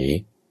หลาย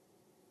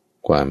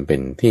ความเป็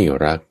นที่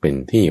รักเป็น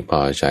ที่พ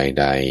อใจ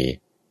ใด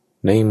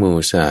ในหมู่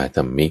สาธ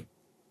มิก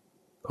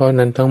ข้อ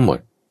นั้นทั้งหมด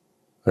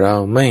เรา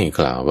ไม่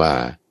กล่าวว่า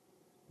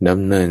ด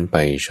ำเนินไป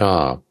ชอ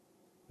บ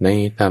ใน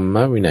ธรรม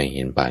วินัยเ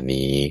ห็นป่า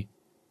นี้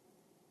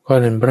ข้อ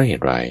นั้นเพราะเห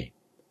ตุไร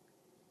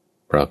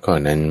เพราะข้อ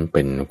นั้นเ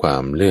ป็นควา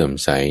มเลื่อม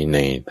ใสใน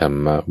ธรร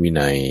มวิ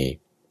นัย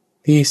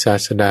ที่ศา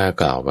สดา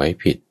กล่าวไว้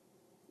ผิด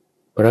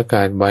ประก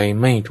าศไว้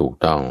ไม่ถูก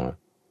ต้อง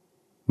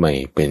ไม่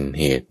เป็น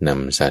เหตุน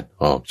ำสัตว์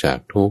ออกจาก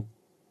ทุกข์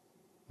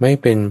ไม่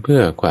เป็นเพื่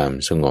อความ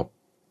สงบ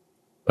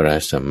พระ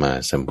สัมมา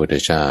สัมพุทธ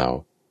เจ้า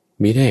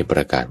มิได้ปร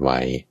ะกาศไว้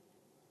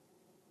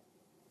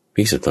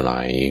ภิกษุทั้งหล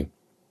าย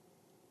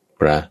พ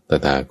ระต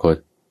ถาคต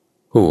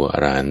ผู้อ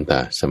รหันต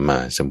สัมมา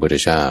สัมพุทธ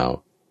เจ้า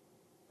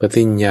ป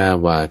ฏิญญา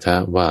วาทะ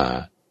ว่า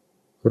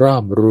รอ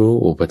บรู้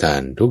อุปทา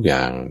นทุกอ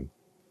ย่าง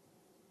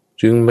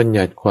จึงบัญ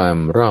ญัติความ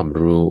รอบ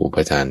รู้อุป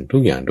ทานทุ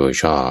กอย่างโดย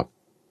ชอบ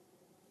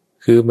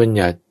คือบัญ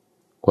ญัติ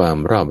ความ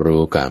รอบ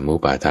รู้กามุ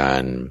ปาทา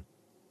น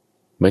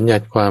บัญญั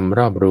ติความร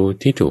อบรู้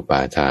ทิฏฐุป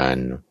าทาน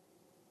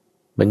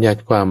บัญญั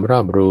ติความรอ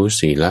บรู้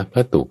ศีล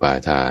พัตตุปา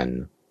ทาน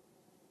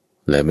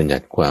และบัญญั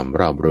ติความ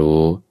รอบรู้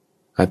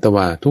อัตว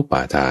าทุป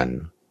าทาน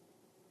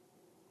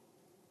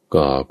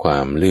ก็ควา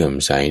มเลื่อม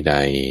ใสใด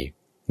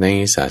ใน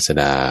ศาส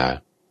ดา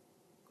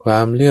คว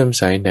ามเลื่อมใ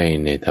สใด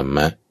ในธรรม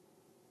ะ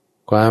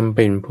ความเ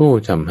ป็นผู้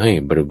ทำให้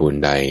บริบูร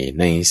ณ์ใด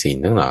ในศีล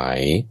ทั้งหลาย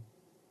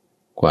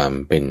ความ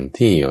เป็น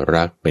ที่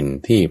รักเป็น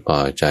ที่พอ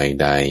ใจ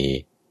ใด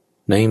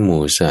ในห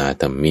มู่สา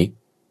ธมิก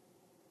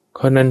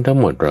ข้อนั้นทั้ง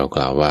หมดเราก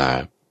ล่าวว่า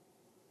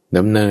ด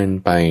ำเนิน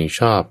ไป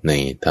ชอบใน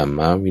ธรรม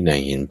วินั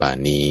ยเห็นป่า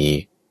นี้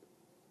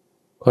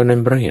ข้อนั้น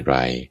เพราะเหตุไร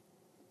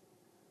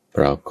เพ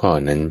ราะข้อ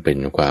นั้นเป็น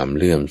ความ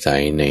เลื่อมใส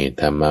ใน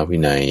ธรรมวิ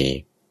นัย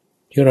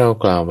ที่เรา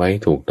กล่าวไว้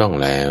ถูกต้อง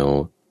แล้ว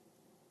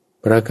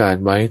ประกาศ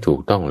ไว้ถูก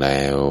ต้องแ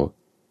ล้ว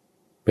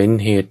เป็น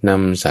เหตุน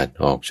ำสัตว์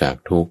ออกจาก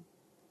ทุกข์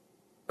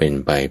เป็น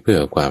ไปเพื่อ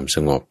ความส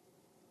งบ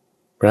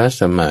พระ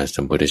สัมมา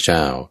สัมพุทธเจ้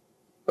า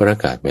ประ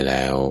กาศไปแ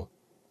ล้ว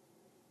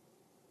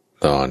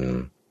ตอน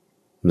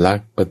มรรค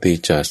ปฏิจ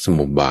จส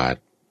มุปบาท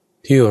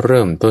ที่เ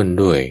ริ่มต้น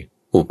ด้วย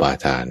อุปา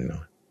ทาน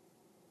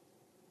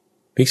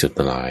ภิกษุ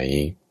ทั้งหลาย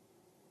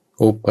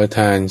อุปาท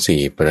าน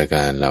สี่ประก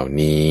ารเหล่า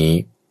นี้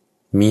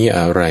มีอ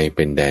ะไรเ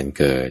ป็นแดน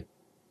เกิด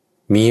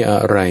มีอะ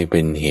ไรเป็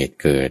นเหตุ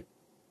เกิด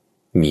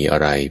มีอะ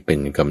ไรเป็น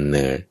กำเ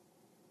นิด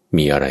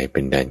มีอะไรเป็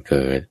นแดนเ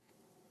กิด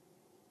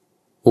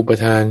อุปา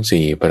ทาน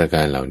สี่ประก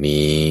ารเหล่า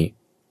นี้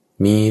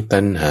มีตั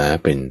ณหา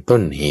เป็นต้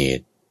นเห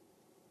ตุ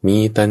มี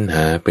ตัณห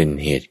าเป็น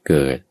เหตุเ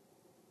กิด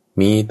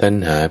มีตัณ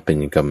หาเป็น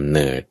กำเ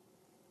นิด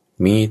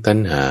มีตัณ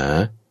หา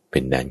เป็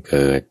นแดนเ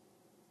กิด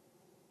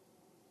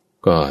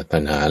ก็ตั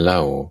ณหาเล่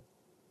า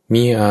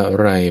มีอะ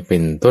ไรเป็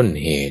นต้น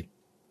เหตุ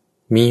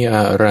มีอ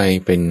ะไร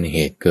เป็นเห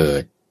ตุเกิ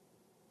ด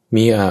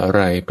มีอะไร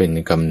เป็น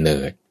กำเนิ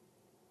ด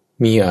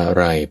มีอะไ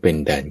รเป็น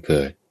แดนเ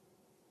กิด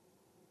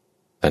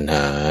ตัณห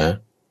า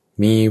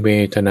มีเว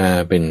ทนา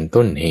เป็น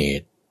ต้นเห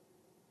ตุ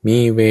มี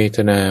เวท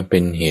นาเป็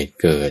นเหตุ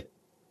เกิด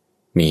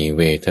มีเ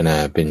วทนา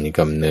เป็น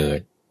กำเนิด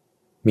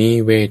มี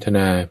เวทน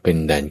าเป็น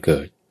แดนเกิ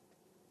ด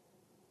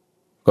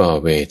ก็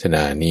เวทน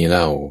านี้เ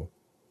ล่า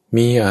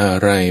มีอะ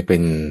ไรเป็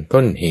น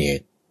ต้นเห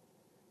ตุ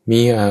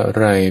มีอะ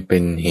ไรเป็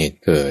นเหตุ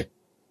เกิด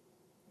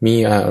มี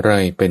อะไร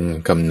เป็น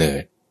กำเนิ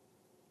ด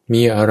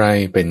มีอะไร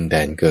เป็นแด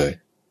นเกิด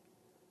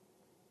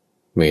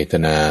เวท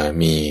นา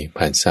มี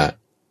ผัสสะ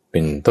เป็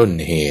นต้น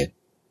เหตุ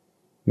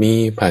มี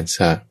ผัสส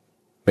ะ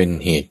เป็น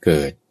เหตุเ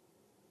กิด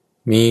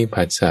มี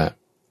ผัสสะ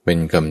เป็น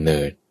กำเ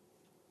นิด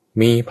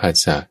มีผัส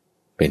สะ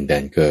เป็นแด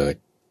นเกิด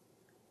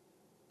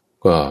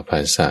ก็ผั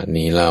สสะ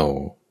นี้เล่า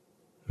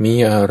มี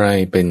อะไร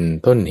เป็น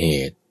ต้นเห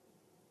ตุ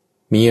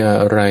มีอะ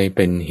ไรเ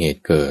ป็นเห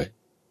ตุเกิด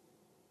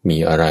มี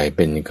อะไรเ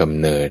ป็นกำ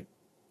เนิด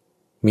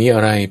มีอ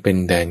ะไรเป็น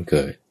แดนเ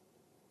กิด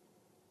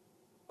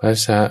ผัส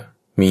สะ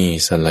มี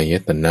สลาย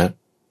ตนะ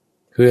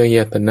คืออาย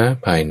ตนะ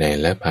ภายใน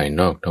และภาย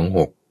นอกทั้งห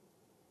ก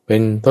เป็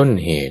นต้น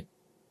เหตุ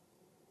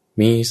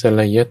มีสล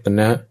ายต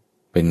นะ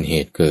เป็นเห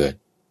ตุเกิด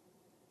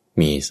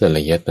มีสล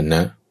ายตนะ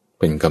เ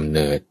ป็นกำเ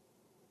นิด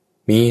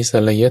มีส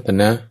ลายต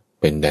นะ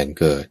เป็นแดน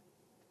เกิด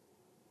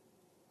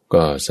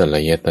ก็สลา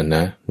ยตน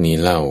ะนี้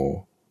เล่า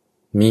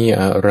มี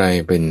อะไร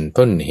เป็น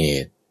ต้นเห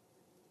ตุ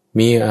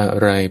มีอะ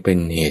ไรเป็น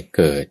เหตุเ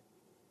กิด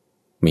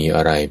มีอ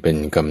ะไรเป็น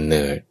กำเ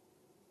นิด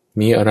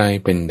มีอะไร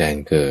เป็นแดน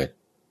เกิด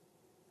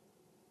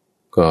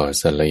ก็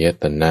สลาย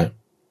ตนะ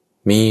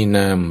มีน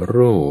าม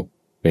รูป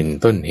เป็น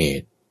ต้นเห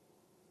ตุ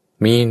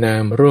มีนา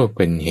มรูปเ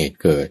ป็นเหตุ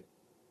เกิด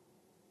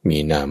มี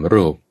นาม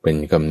รูปเป็น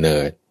กำเนิ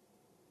ด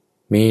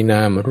มีน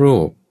ามรู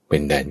ปเป็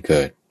นแดนเ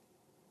กิด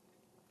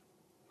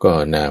ก็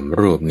นาม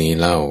รูปนี้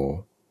เล่า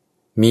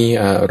มี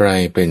อะไร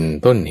เป็น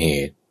ต้นเห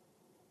ตุ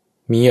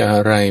มีอะ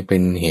ไรเป็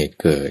นเหตุ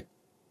เกิด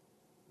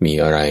มี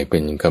อะไรเป็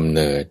นกำเ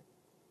นิด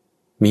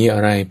มีอะ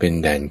ไรเป็น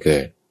แดนเกิ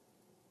ด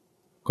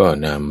ก็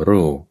นาม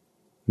รูป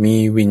มี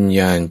วิญ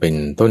ญาณเป็น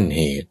ต้นเ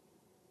หตุ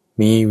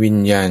มีวิญ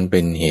ญาณเป็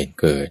นเหตุ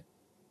เกิด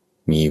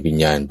มีวิญ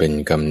ญาณเป็น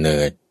กำเนิ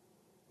ด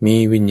มี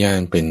วิญญาณ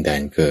เป็นแด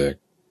นเกิด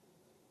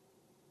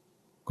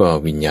ก็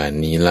วิญญาณ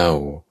นี้เล่า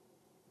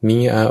มี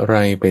อะไร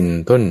เป็น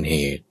ต้นเห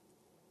ตุ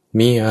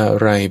มีอะ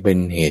ไรเป็น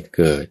เหตุเ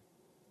กิด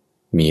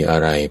มีอะ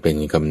ไรเป็น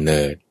กำเ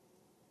นิด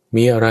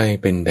มีอะไร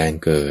เป็นแดน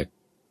เกิด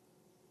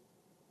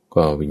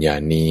ก็วิญญา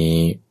ณนี้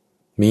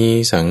มี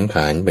สังข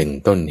ารเป็น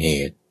ต้นเห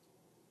ตุ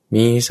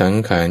มีสัง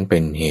ขารเป็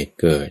นเหตุ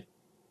เกิด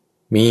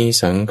มี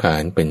สังขา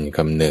รเป็นก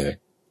ำเนิด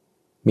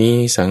มี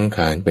สังข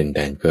ารเป็นแด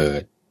นเกิ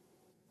ด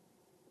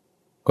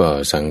ก็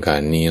สังขา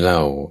รนี้เล่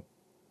า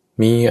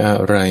มีอะ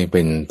ไรเ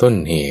ป็นต้น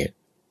เหตุ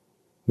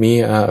มี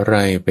อะไร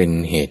เป็น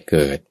เหตุเ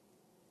กิด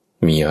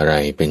มีอะไร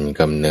เป็น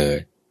กำเนิด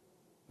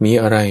มี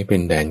อะไรเป็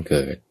นแดนเ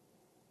กิด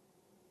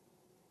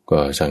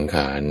ก็สังข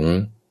าร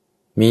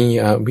มี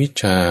อวิช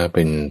ชาเ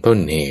ป็นต้น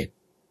เหตุ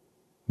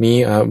มี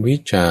อวิ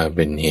ชชาเ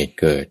ป็นเหตุ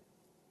เกิด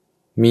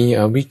มี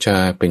อวิชชา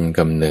เป็นก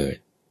ำเนิด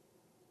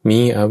มี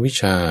อวิช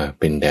ชา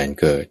เป็นแดน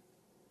เกิด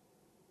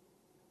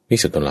ภิก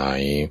ษุทั้งหลา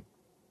ย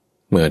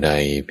เมื่อใด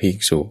ภิก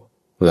ษุ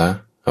ละ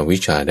อวิ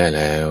ชชาได้แ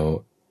ล้ว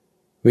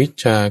วิช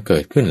ชาเกิ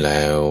ดขึ้นแ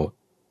ล้ว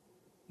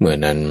เมื่อ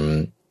นั้น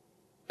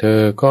เธ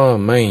อก็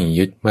ไม่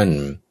ยึดมั่น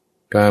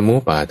กามุ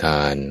ปาท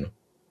าน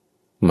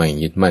ไม่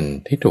ยึดมั่น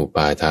ทิฏฐุป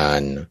าทา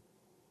น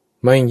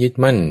ไม่ยึด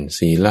มั่น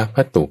ศีล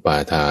พัตตุปา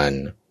ทาน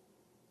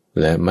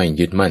และไม่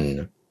ยึดมั่น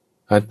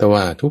อัตว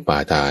าทุปา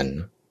ทาน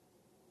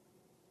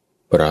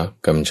เพราะ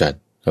กำจัด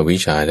อวิช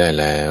ชาได้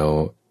แล้ว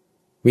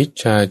วิช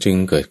ชาจึง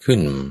เกิดขึ้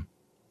น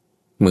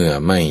เมื่อ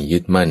ไม่ยึ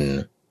ดมั่น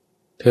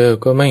เธอ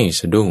ก็ไม่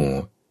สะดุ้ง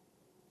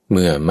เ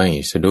มื่อไม่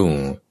สะดุ้ง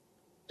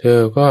เธอ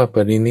ก็ป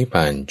รินิพพ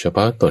านเฉพ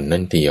าะตน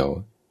นั่นเดียว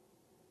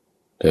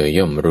เธอ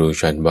ย่อมรู้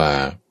ชัดว่า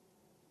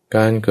ก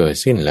ารเกิด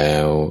สิ้นแล้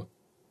ว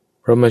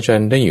พรหมจร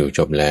รย์ได้อยู่จ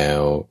บแล้ว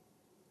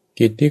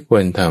กิจที่คว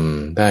รท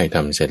ำได้ท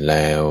ำเสร็จแ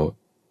ล้ว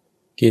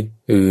กิจ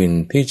อื่น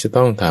ที่จะ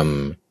ต้องท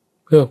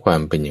ำเพื่อควา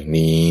มเป็นอย่าง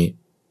นี้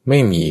ไม่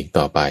มีอีก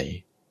ต่อไป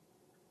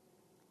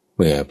เ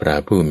มื่อพระ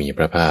ผู้มีพ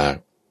ระภาค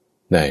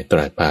ได้ต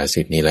รัสภา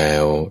ษิตนี้แล้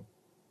ว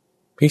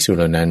ภิกษุเ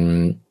หล่านั้น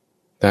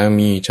ต่าง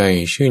มีใจ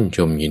ชื่นช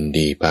มยิน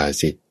ดีภา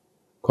ษิต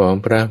ของ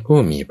พระผู้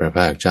มีพระภ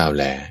าคเจ้า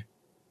แล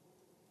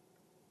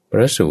พร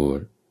ะสูต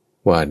ร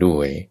ว่าด้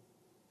วย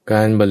ก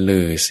ารบรรลื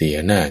อสี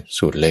หนาฏ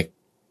สูตรเล็ก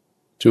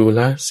จุล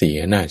สี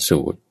หนาฏ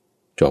สูตร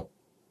จบ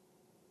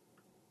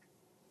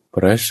พ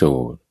ระสู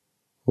ตร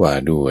ว่า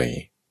ด้วย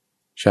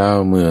ชาว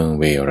เมือง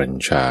เวรัญ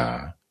ชา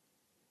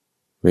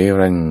เว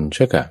รัญช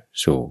ก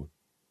สูตร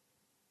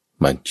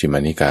มัชฌิม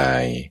นิกา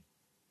ย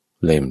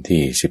เล่ม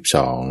ที่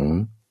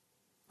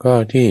12ข้อ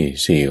ที่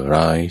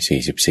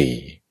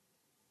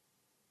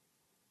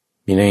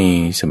444มีใน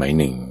สมัย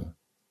หนึ่ง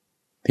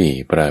ที่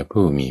พระ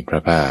ผู้มีพร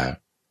ะภาค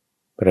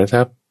ประ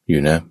ทับอ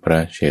ยู่ณพระ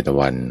เชต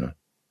วัน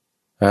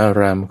อา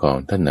รามของ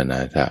ท่านอน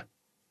าถ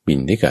บิณ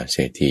ฑิกเศ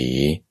รษฐี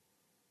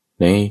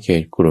ในเข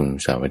ตกรุง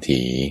สาวัต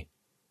ถี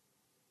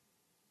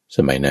ส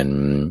มัยนั้น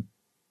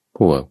พ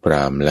วกพร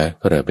าหมณ์และ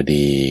กฤบ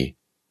ดี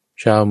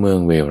ชาวเมือง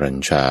เวรัญ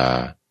ชา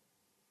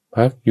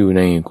พักอยู่ใ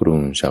นกรุง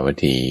สาวัต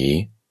ถี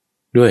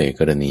ด้วยก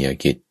รณีย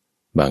กิจ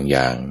บางอ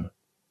ย่าง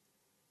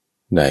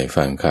ได้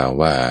ฟังข่าว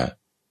ว่า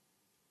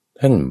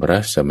ท่านพระ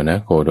สมณ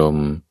โคดม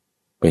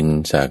เป็น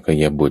สาก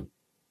ยบุตร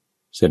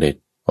เสด็จ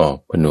ออก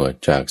ผนวด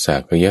จากสา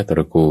กยตร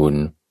ะกูล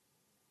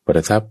ปร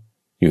ะทับ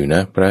อยู่ณ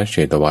พระเช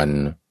ตวัน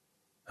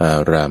อา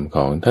รามข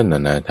องท่านอ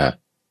นาถ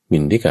บิ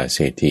ณฑิกเศ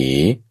รษฐี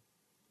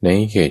ใน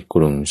เขตก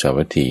รุงสา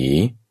วัตถี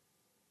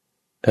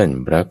ท่าน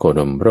พระโคด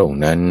มพระอง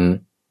ค์นั้น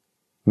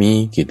มี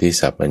กิตติ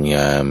ศัพท์อันง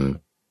าม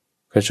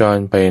กระจร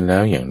ไปแล้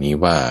วอย่างนี้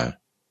ว่า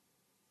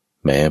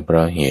แม้เพร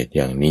าะเหตุอ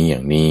ย่าง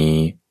นี้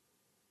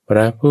พร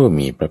ะผู้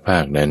มีพระภา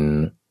คนั้น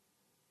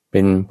เ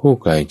ป็นผู้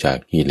ไกลจาก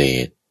กิเล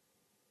ส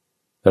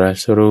ตรั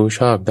สรู้ช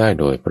อบได้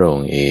โดยพระอ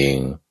งค์เอง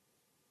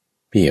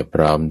เพียบพ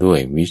ร้อมด้วย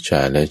วิช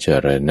าและเจ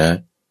รณะ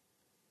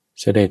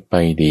เสด็จไป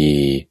ดี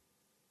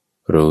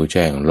รู้แ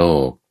จ้งโล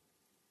ก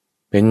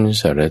เป็น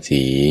สาร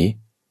ถี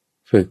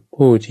ฝึก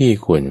ผู้ที่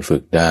ควรฝึ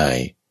กได้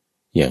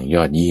อย่างย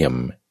อดเยี่ยม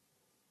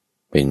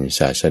เป็นศ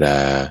าสดา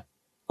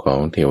ของ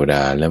เทวด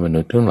าและมนุ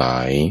ษย์ทั้งหลา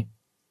ย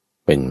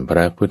เป็นพร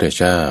ะพุทธ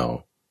เจ้า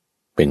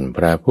เป็นพ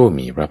ระผู้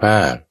มีพระภ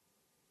าค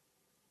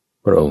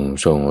พระองค์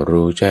ทรง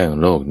รู้แจ้ง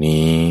โลก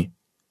นี้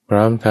พ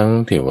ร้อมทั้ง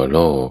เทวโล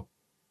ก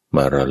ม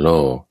ารโล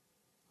ก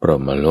พร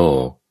หมโล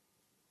ก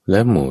และ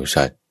หมู่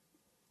สัตว์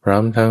พร้อ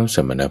มทั้งส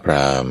มณพร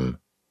าหมณ์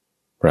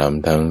พร้อม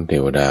ทั้งเท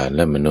วดาแล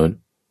ะมนุษย์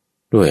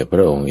ด้วยพร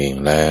ะองค์เอง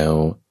แล้ว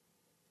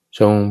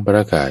ทรงปร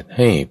ะกาศใ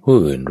ห้ผู้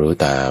อื่นรู้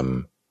ตาม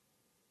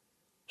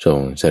ทรง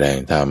แสดง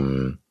ธรรม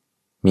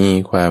มี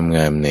ความง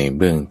ามในเ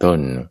บื้องต้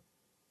น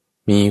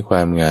มีคว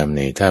ามงามใ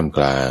นท่ามก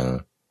ลาง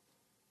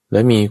และ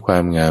มีควา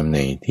มงามใน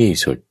ที่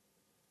สุด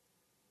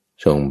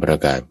ทรงประ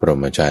กาศพร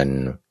หมจรร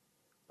ย์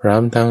พร้อ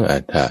มทั้งอร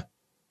รถะ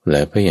แล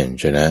ะพยัญ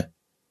ชนะ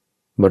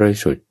บริ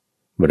สุทธิ์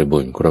บริบู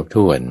รณ์ครบ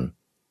ถ้วน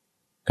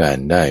การ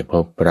ได้พ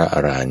บพระอ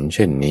รหันต์เ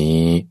ช่นนี้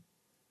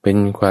เป็น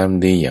ความ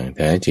ดีอย่างแ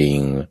ท้จริง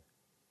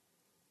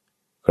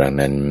ครั้ง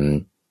นั้น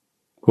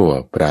พวก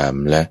พราหม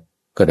ณ์และ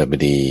กฤบ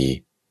ดี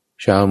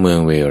ชาวเมือง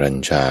เวรัญ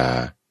ชา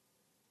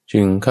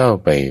จึงเข้า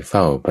ไปเ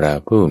ฝ้าพระ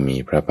ผู้มี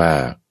พระภา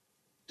ค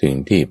ถึง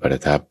ที่ประ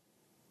ทับ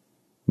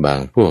บาง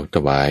พวกถ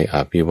วายอ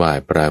ภิวาท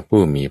พระ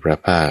ผู้มีพระ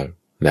ภาค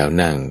แล้ว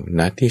นั่ง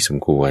ณที่สม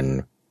ควร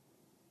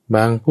บ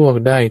างพวก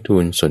ได้ทู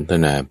ลสนท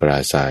นาปรา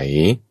ศัย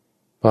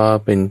พอ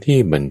เป็นที่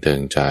บันเทิ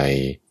งใจ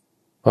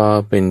พอ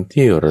เป็น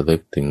ที่ระลึ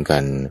กถึงกั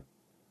น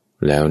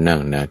แล้วนั่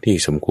งณที่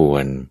สมคว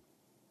ร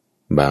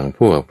บางพ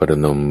วกประ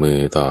นมมือ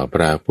ต่อพ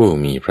ระผู้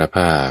มีพระภ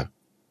าค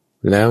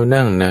แล้ว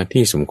นั่งณ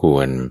ที่สมคว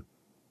ร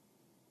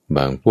บ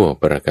างพวก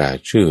ประกาศ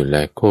ชื่อแล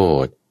ะโค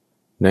ด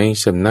ใน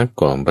สำนัก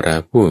ของพระ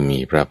ผู้มี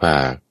พระภ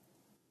าค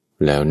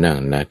แล้วนั่ง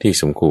ณที่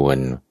สมควร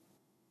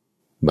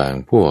บาง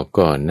พวก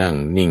ก็นั่ง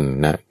นิ่ง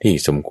ณที่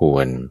สมคว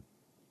ร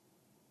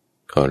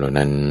เขาเหล่า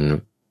นั้น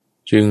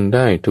จึงไ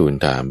ด้ทูล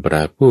ถามพร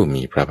ะผู้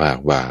มีพระภาค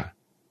ว่า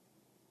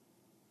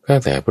ข้า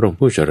แต่พระองค์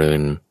ผู้เจริ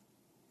ญ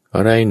อ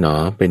ะไรหนอ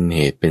เป็นเห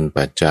ตุเป็น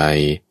ปัจจัย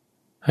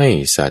ให้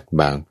สัตว์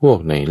บางพวก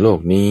ในโลก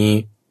นี้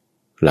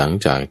หลัง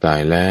จากตา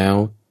ยแล้ว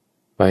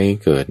ไป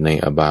เกิดใน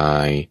อบา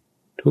ย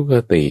ทุกข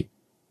ติ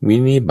วิ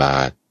นิบา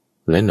ต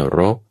และนร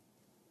ก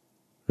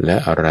และ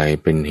อะไร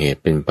เป็นเหตุ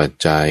เป็นปัจ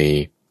จัย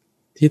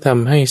ที่ท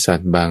ำให้สัต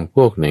ว์บางพ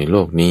วกในโล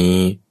กนี้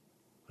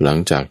หลัง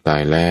จากตา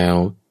ยแล้ว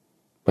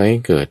ไป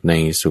เกิดใน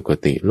สุค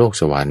ติโลก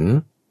สวรรค์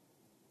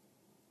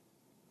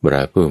พร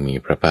ะผู้มี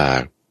พระภา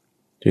ค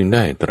จึงไ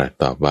ด้ตรัส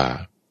ตอบว่า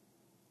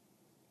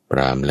พร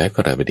าหมณ์และก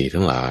ฤบดี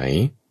ทั้งหลาย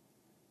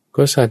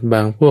ก็สัตว์บ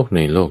างพวกใน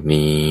โลก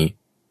นี้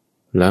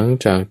หลัง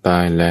จากตา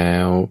ยแล้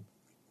ว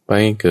ไป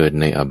เกิด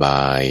ในอบ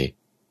าย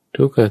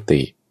ทุกข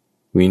ติ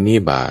วินิ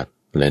บาต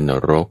และน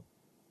รก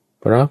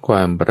เพราะคว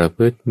ามประพ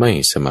ฤติไม่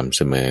สม่ำเ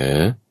สมอ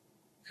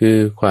คือ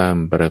ความ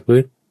ประพฤ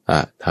ติอ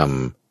ธรรม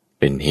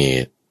เป็นเห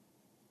ตุ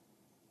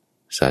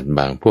สัตว์บ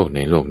างพวกใน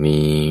โลก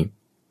นี้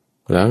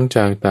หลังจ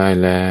ากตาย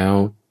แล้ว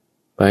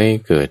ไป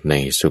เกิดใน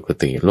สุค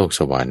ติโลก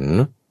สวรรค์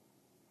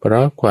เพร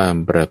าะความ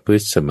ประพฤ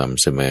ติสม่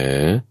ำเสมอ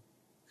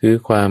คือ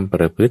ความป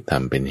ระพฤติธร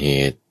รมเป็นเห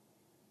ตุ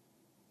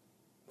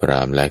พร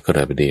าหมณ์และกฤ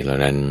บดีเหล่า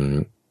นั้น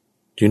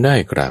จึงได้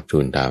กราบทู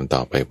ลถามต่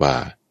อไปว่า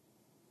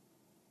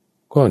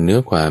ก็เนื้อ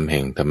ความแ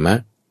ห่งธรรมะ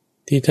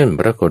ที่ท่าน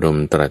พระโคดม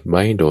ตรัสไ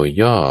ว้โดย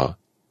ย่อ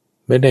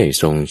ไม่ได้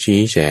ทรง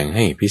ชี้แจงใ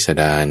ห้พิส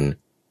ดาร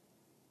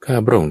ข้า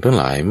พระองค์ทั้ง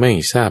หลายไม่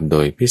ทราบโด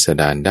ยพิส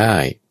ดารได้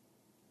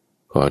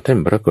ขอท่าน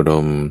พระโคด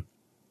ม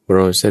โปร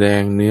ดแสด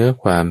งเนื้อ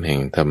ความแห่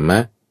งธรรมะ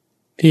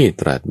ที่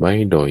ตรัสไว้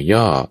โดย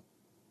ย่อ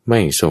ไม่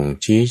ทรง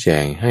ชี้แจ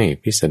งให้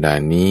พิสดา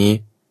รนี้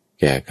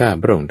แก่ข้า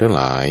พระองค์ทั้ง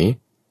หลาย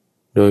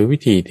โดยวิ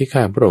ธีที่ข้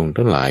าพระองค์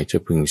ทั้งหลายจะ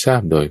พึงทรา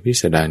บโดยพิ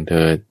สดารเ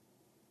ถิด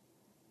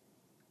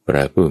พร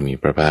ะผู้มี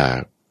พระภาค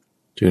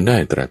จึงได้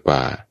ตรัสว่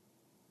า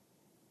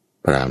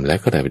พราหมณ์และ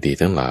กฤบดี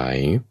ทั้งหลาย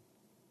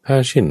ถ้า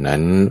เช่นนั้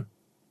น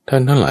ท่า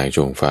นทั้งหลายจ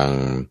งฟัง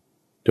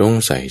จง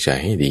ใส่ใจ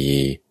ให้ดี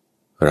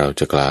เรา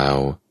จะกล่าว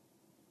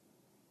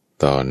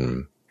ตอน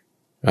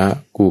อ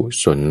กุ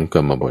ศลกร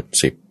รมบท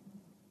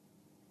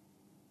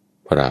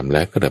10พราหมณ์แล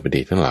ะกฤษ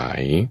ฎีทั้งหลา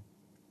ย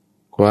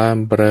ความ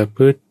ประพ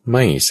ฤติไ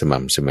ม่ส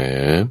ม่ำเสม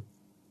อ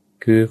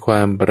คือคว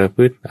ามประพ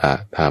ฤติอ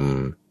ธรรม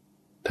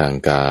ทาง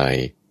กาย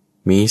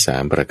มี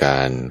3ประกา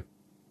ร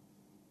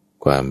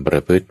ความปร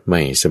ะพฤติไ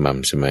ม่สม่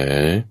ำเสมอ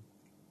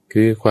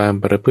คือความ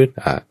ประพฤติ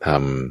อธรร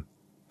ม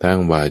ทาง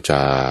วาจ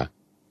า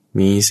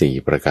มี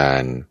4ประกา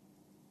ร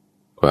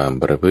ความ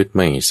ประพฤติไ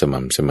ม่ส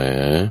ม่ำเสม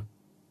อ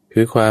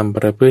คือความป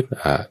ระพฤติ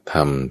อธร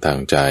รมทาง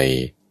ใจ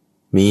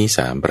มี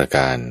3ประก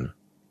าร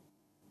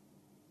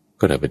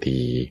กฤษ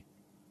ฎี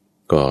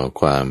ก็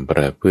ความป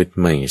ระพฤติ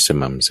ไม่ส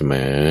ม่ำเสม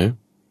อ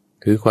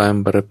คือความ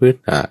ประพฤติ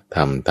อธร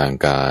รมทาง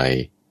กาย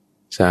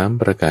3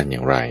ประการอย่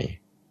างไร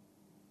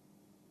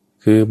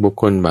คือบุค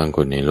คลบางค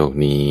นในโลก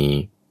นี้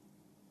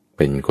เ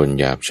ป็นคน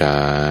หยาบช้า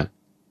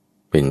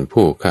เป็น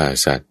ผู้ฆ่า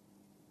สัตว์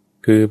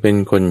คือเป็น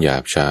คนหยา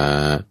บช้า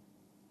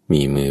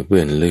มีมือเ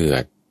ปื้อนเลือ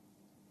ด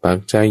ปัก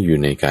ใจอยู่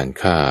ในการ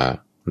ฆ่า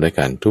และ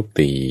การทุบ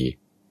ตี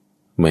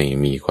ไม่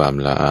มีความ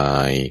ละอา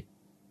ย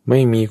ไม่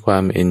มีควา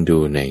มเอ็นดู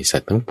ในสั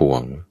ตว์ทั้งปว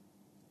ง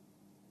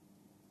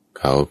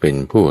เขาเป็น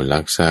ผู้ลั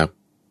กทรัพย์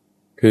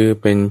คือ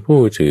เป็นผู้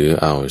ถือ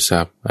เอาท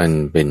รัพย์อัน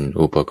เป็น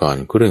อุปกร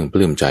ณ์เครื่องป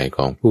ลื้มใจข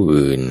องผู้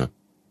อื่น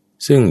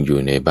ซึ่งอยู่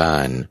ในบ้า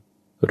น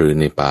หรือ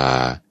ในป่า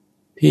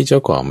ที่เจ้า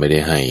ของไม่ได้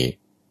ให้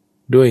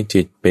ด้วย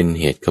จิตเป็น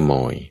เหตุขโม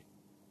ย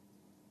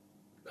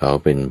เขา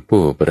เป็น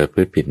ผู้ประพ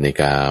ฤติผิดใน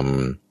กาม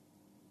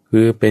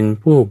คือเป็น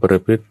ผู้ประ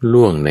พฤติ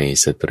ล่วงใน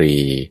สตรี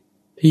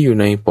ที่อยู่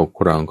ในปก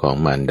ครองของ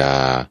มารดา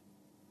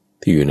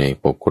ที่อยู่ใน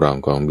ปกครอง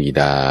ของบิ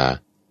ดา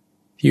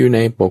ที่อยู่ใน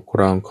ปกค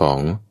รองของ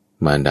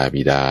มารดา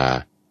บิดา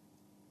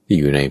ที่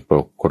อยู่ในป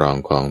กครอง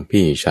ของ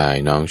พี่ชาย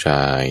น้องช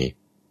าย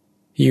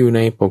ที่อยู่ใ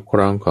นปกคร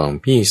องของ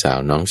พี่สาว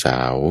น้องสา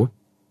ว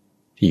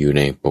ที่อยู่ใ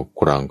นปก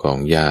ครองของ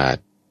ญา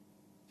ติ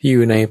ที่อ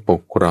ยู่ในป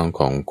กครอง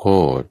ของโค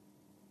ตร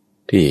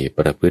ที่ป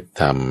ระพฤติ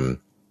ธรรม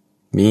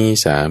มี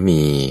สา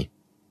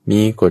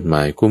มีกฎหม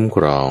ายคุ้มค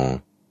รอง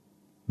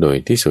โดย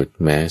ที่สุด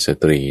แม้ส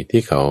ตรี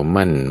ที่เขา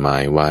มั่นหมา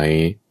ยไว้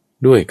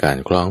ด้วยการ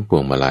คล้องพว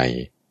งมาลัย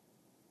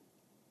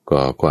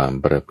ก็ความ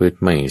ประพฤติ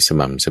ไม่ส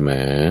ม่ำเสม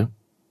อ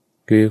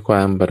คือคว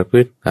ามประพฤ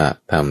ติอ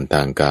ธรรมท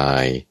างกา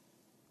ย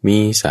มี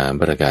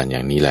3ประการอย่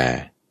างนี้แล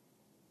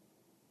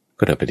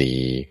กฤษฎี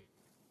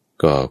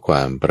ก็คว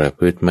ามประพ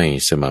ฤติไม่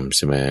สม่ำเ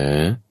สมอ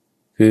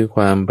คือค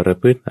วามประ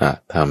พฤติอ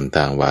ธรรมท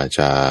างวา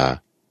จา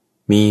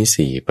มี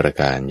4ประ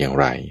การอย่าง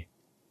ไร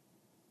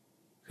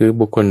คือ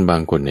บุคคลบา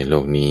งคนในโล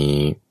กนี้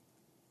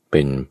เ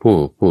ป็นผู้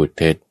พูด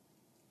เท็จ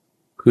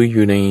คืออ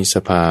ยู่ในส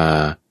ภา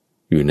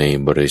อยู่ใน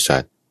บริษั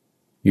ท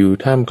อยู่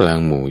ท่ามกลาง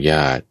หมู่ญ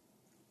าติ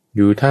อ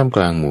ยู่ท่ามก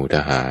ลางหมู่ท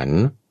หาร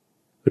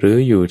หรือ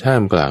อยู่ท่า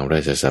มกลางรา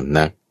ชสำ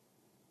นัก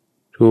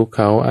ถูกเข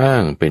าอ้า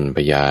งเป็นพ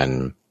ยาน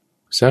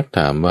ซักถ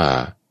ามว่า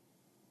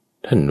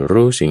ท่าน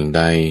รู้สิ่งใ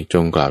ดจ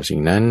งกล่าวสิ่ง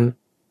นั้น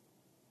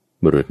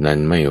บุรุษนั้น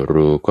ไม่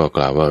รู้ก็ก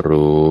ล่าวว่า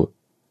รู้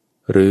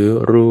หรือ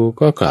รู้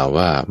ก็กล่าว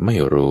ว่าไม่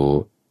รู้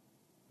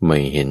ไม่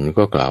เห็น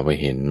ก็กล่าวว่า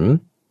เห็น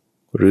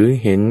หรือ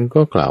เห็น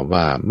ก็กล่าว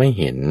ว่าไม่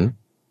เห็น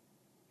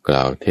ก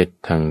ล่าวเท็จ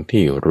ทั้ง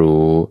ที่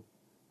รู้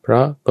เพร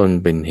าะตน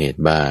เป็นเห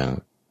ตุบ้าง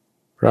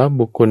เพราะ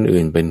บุคคล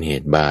อื่นเป็นเห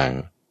ตุบ้าง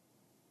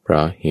เพร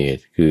าะเห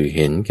ตุคือเ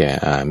ห็นแก่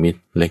อามิต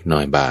รเล็กน้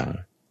อยบ้าง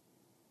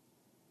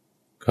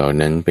เขา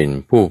นั้นเป็น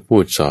ผู้พู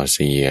ดส่อเ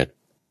สียด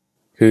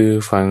คือ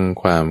ฟัง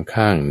ความ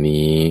ข้าง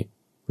นี้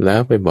แล้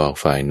วไปบอก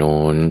ฝ่ายโ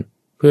น้น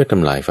เพื่อท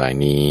ำลายฝ่าย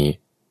นี้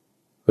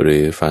หรื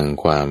อฟัง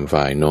ความ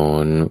ฝ่ายโน้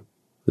น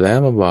แล้ว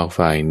มาบอก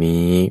ฝ่าย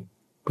นี้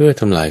เพื่อ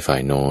ทำลายฝ่า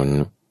ยโน้น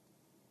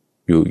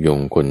ยุยง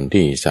คน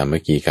ที่สามั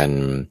คคีกัน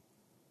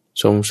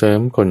ส่งเสริม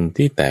คน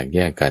ที่แตกแย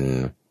กกัน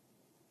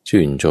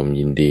ชื่นชม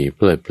ยินดีเพ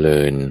ลิดเพลิ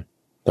น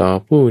ต่อ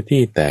ผู้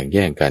ที่แตกแย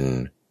กกัน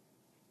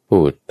พู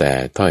ดแต่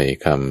ถ้อย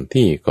คำ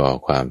ที่ก่อ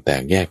ความแต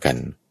กแยกกัน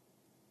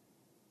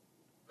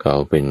เขา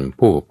เป็น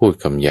ผู้พูด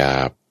คำหยา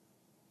บ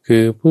คื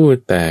อพูด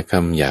แต่ค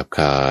ำหยาบ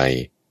คาย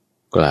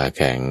กล้าแ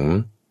ข็ง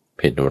เ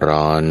ผ็ด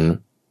ร้อน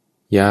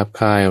หยาบ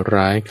คาย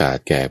ร้ายกาจ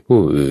แก่ผู้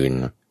อื่น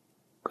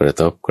กระ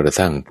ทบกระ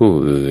ทั่งผู้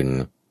อื่น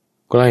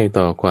ใกล้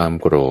ต่อความ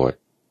โกรธ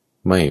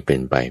ไม่เป็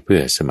นไปเพื่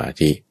อสมา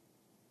ธิ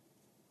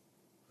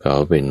เขา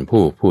เป็น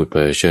ผู้พูดเ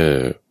พ้อเจ้อ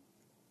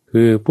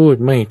คือพูด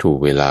ไม่ถูก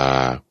เวลา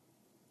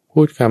พู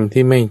ดคำ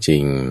ที่ไม่จริ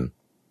ง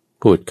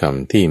พูดค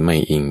ำที่ไม่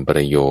อิงปร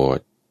ะโยช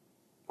น์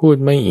พูด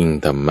ไม่อิง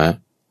ธรรมะ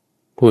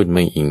พูดไ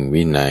ม่อิง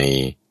วินัย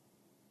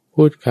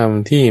พูดค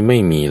ำที่ไม่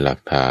มีหลัก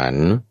ฐาน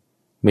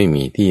ไม่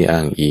มีที่อ้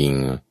างอิง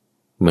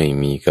ไม่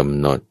มีกำ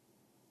หนด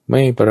ไ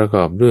ม่ประก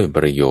อบด้วยป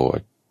ระโยช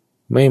น์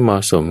ไม่เหมา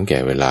ะสมแก่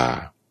เวลา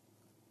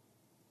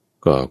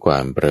ก็ควา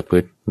มประพฤ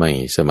ติไม่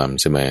สม่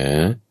ำเสมอ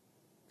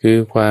คือ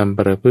ความป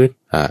ระพฤติ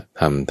อ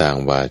ธรรมทาง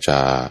วาจ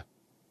า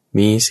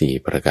มี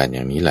4ประการอ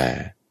ย่างนี้แหละ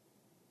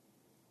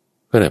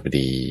พระบ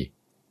ดี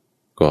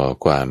ก็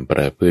ความป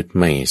ระพฤติ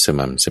ไม่ส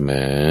ม่ำเสม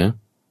อ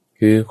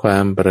คือควา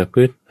มประพ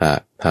ฤติอ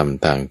ธรรม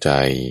ทางใจ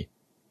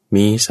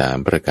มี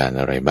3ประการ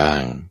อะไรบ้า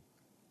ง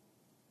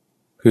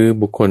คือ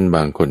บุคคลบ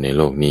างคนในโ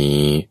ลกนี้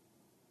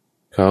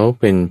เขา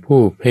เป็น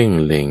ผู้เพ่ง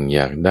เล็งอย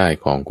ากได้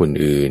ของคน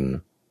อื่น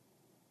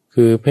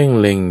คือเพ่ง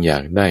เล็งอยา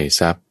กได้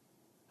ทรัพย์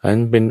อัน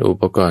เป็นอุ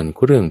ปกรณ์เ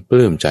ครื่องป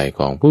ลื้มใจข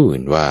องผู้อื่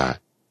นว่า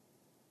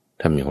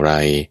ทำอย่างไร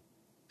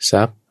ท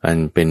รัพย์อัน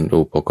เป็น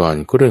อุปกร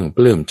ณ์เครื่องป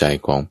ลื้มใจ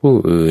ของผู้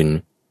อื่น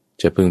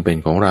จะพึงเป็น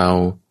ของเรา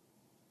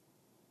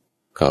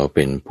เขาเ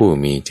ป็นผู้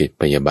มีจิต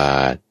พยาบา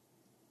ท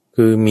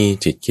คือมี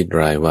จิตคิด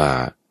ร้ายว่า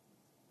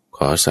ข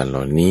อสัตว์เห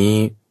ล่านี้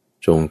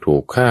จงถู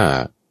กฆ่า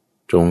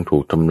จงถู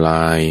กทำล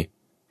าย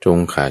จง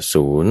ขาด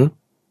สูญ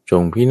จ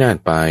งพินาศ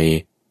ไป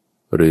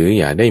หรือ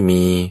อย่าได้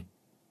มี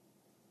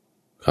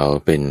เขา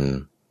เป็น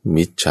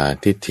มิจฉา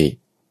ทิฏฐิ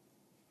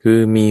คือ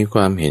มีคว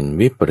ามเห็น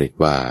วิปริต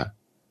ว่า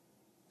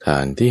ทา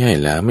นที่ให้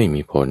แล้วไม่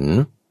มีผล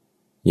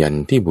ยัน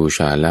ที่บูช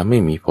าแล้วไม่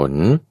มีผล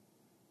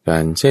กา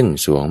รเส้น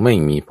สวงไม่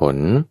มีผล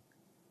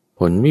ผ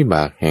ลวิบ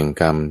ากแห่ง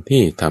กรรม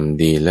ที่ท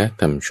ำดีและ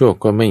ทำชั่ว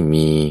ก็ไม่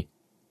มี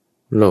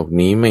โลก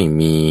นี้ไม่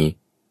มี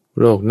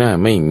โลกหน้า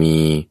ไม่มี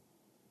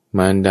ม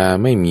ารดา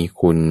ไม่มี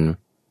คุณ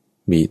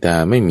บิดา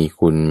ไม่มี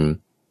คุณ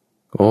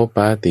โอป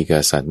าติก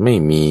ษัตริย์ไม่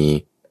มี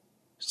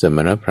สม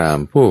ณพราหม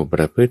ณ์ผู้ป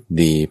ระพฤติ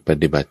ดีป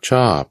ฏิบัติช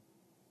อบ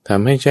ท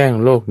ำให้แจ้ง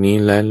โลกนี้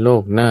และโล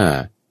กหน้า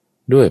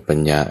ด้วยปัญ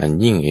ญาอัน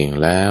ยิ่งเอง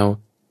แล้ว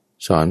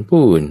สอน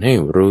ผู้อื่นให้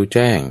รู้แ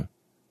จ้ง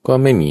ก็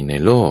ไม่มีใน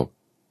โลก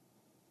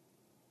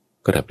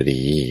กระป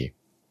ดี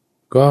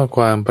ก็ค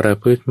วามประ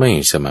พฤติไม่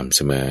สม่ำเส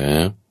มอ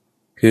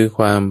คือค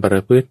วามปร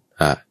ะพฤติ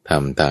อธรร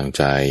มต่างใ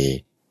จ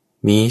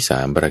มี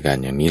3ประการ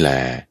อย่างนี้แล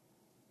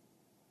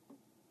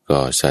ก็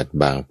สัตว์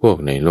บางพวก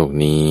ในโลก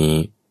นี้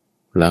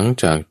หลัง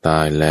จากตา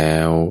ยแล้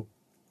ว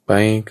ไป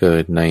เกิ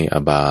ดในอ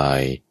บา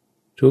ย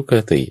ทุกข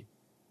ติ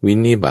วิ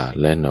นิบาต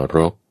และนร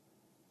ก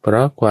เพร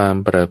าะความ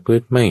ประพฤ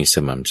ติไม่ส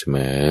ม่ำเสม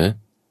อ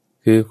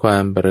คือควา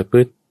มประพ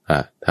ฤติอ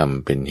ธรรม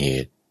เป็นเห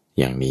ตุ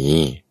อย่างนี้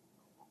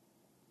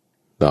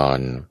ตอน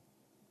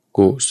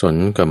กุศล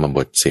กรรมบ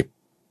ท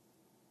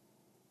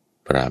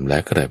10ปรามและ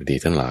กระบดี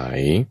ทั้งหลาย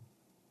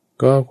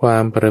ก็ควา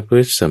มประพฤ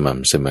ติสม่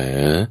ำเสม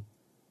อ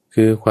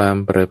คือความ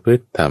ประพฤ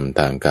ติธรรม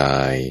ทางกา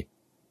ย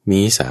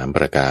มี3ป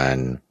ระการ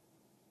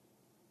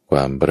คว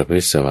ามประพฤ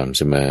ติสม่ำเ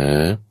สมอ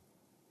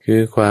คื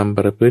อความป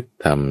ระพฤติ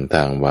ธรรมท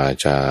างวา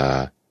จา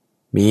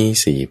มี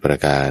4ประ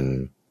การ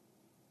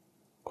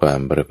ความ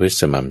ประพฤติ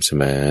สม่ำเส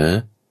มอ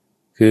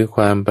คือค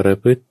วามประ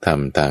พฤติธรรม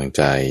ทางใ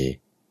จ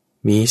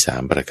มี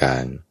3ประกา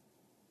ร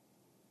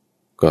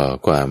ก็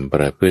ความป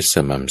ระพฤติส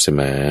ม่ำเส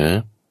มอ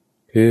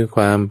คือค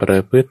วามปร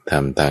ะพฤติธรร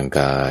มทาง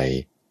กาย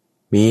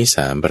มี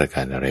3ประก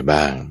ารอะไร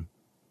บ้าง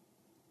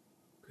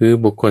คือ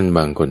บุคคลบ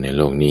างคนในโ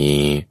ลกนี้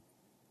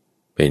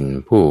เป็น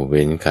ผู้เ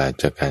ว้นขาด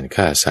จากการ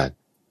ฆ่าสัตว์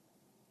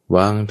ว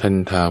างทัน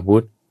ทาวุ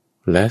ธ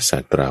และสั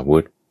ตราวุ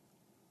ธ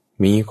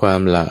มีควา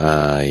มละอ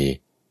าย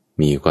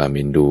มีความเ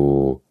อ็นดู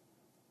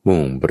มุ่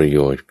งประโย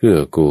ชน์เกื้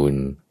อกูล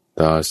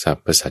ต่อสร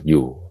รพสัตว์อ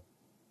ยู่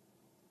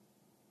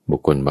บุค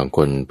คลบางค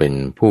นเป็น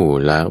ผู้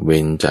ละเ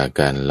ว้นจาก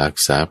การลัก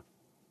ทรัพย์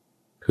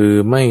คือ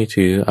ไม่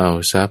ถือเอา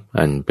ทรัพย์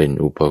อันเป็น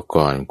อุปก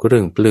รณ์เครื่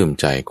องปลื้ม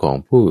ใจของ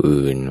ผู้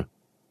อื่น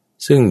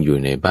ซึ่งอยู่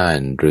ในบ้าน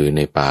หรือใ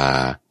นป่า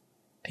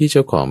ที่เจ้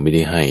าของไม่ไ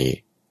ด้ให้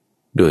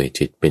ด้วย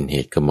จิตเป็นเห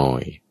ตุขโม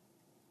ย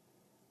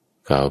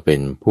เขาเป็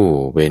นผู้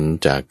เว้น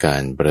จากกา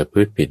รประพ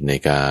ฤติผิดใน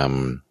กาม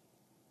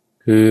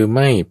คือไ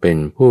ม่เป็น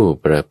ผู้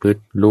ประพฤ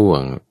ติล่ว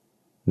ง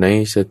ใน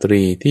สต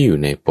รีที่อยู่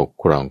ในปก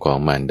ครองของ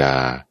มารดา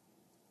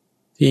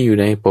ที่อยู่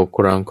ในปกค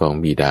รองของ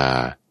บิดา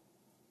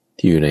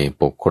ที่อยู่ใน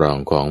ปกครอง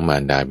ของมา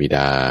รดาบิด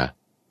า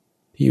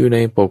ที่อยู่ใน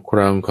ปกคร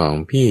องของ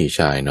พี่ช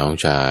ายน้อง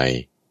ชาย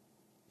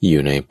ที่อ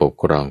ยู่ในปก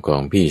ครองขอ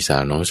งพี่สา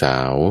วน้องสา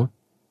ว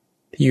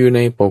ที่อยู่ใน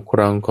ปกคร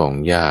องของ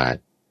ญาติ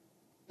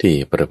ที่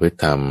ประพฤติ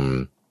ธรรม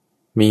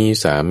มี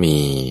สามี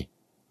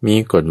มี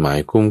กฎหมาย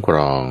คุ้มคร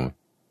อง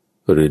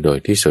หรือโดย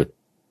ที่สุด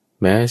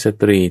แม้ส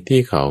ตรีที่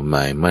เขาหม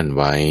ายมั่น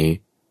ไว้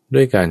ด้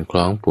วยการค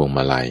ล้องพวงม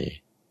าลัย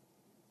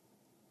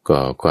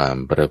ก็ความ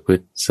ประพฤ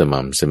ติส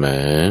ม่ำเสม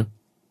อ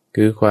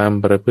คือความ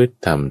ประพฤติ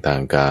ธรรมทา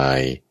งกาย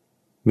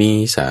มี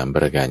3ป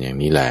ระการอย่าง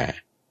นี้แหละ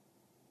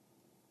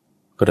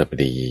กระป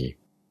ดี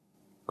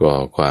ก็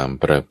ความ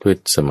ประพฤ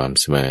ติสม่ำ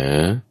เสมอ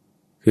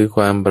คือค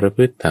วามประพ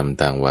ฤติธรรม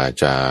ทางวา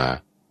จา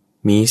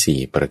มี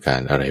4ประการ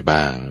อะไร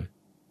บ้าง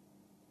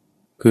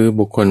คือ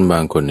บุคคลบา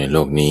งคนในโล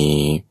กนี้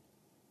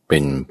เป็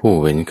นผู้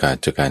เว้นขาด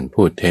จากการ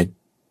พูดเท็จ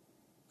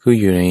คือ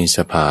อยู่ในส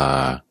ภา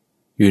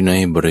อยู่ใน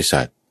บริ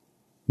ษัท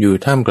อยู่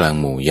ท่ามกลาง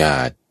หมู่ญา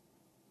ติ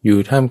อยู่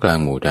ท่ามกลาง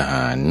หมู่ทห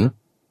าร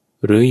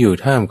หรืออยู่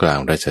ท่ามกลาง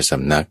ราชส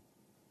ำนัก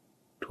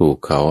ถูก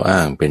เขาอ้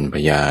างเป็นพ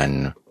ยาน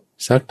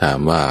ซักถาม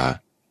ว่า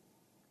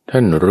ท่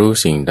านรู้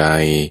สิ่งใด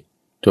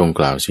จง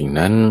กล่าวสิ่ง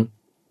นั้น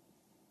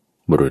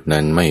บุรุษ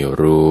นั้นไม่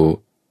รู้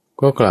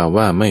ก็กล่าว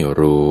ว่าไม่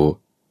รู้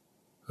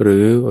หรื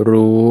อ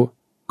รู้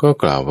ก็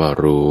กล่าวว่า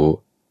รู้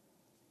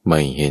ไ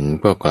ม่เห็น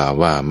ก็กล่าว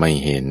ว่าไม่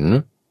เห็น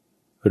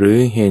หรือ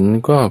เห็น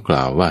ก็ก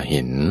ล่าวว่าเ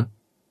ห็น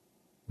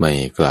ไม่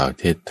กล่าว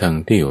เท็จทั้ง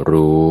ที่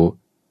รู้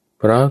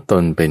เพราะต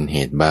นเป็นเห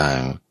ตุบ้าง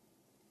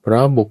เพรา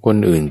ะบุคคล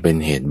อื่นเป็น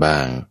เหตุบ้า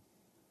ง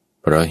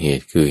เพราะเห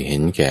ตุคือเห็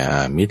นแก่อ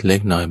ามิตรเล็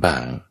กน้อยบ้า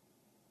ง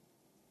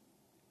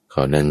เข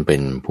านั้นเป็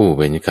นผู้เ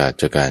ว้นขาด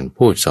จากการ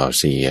พูดส่อ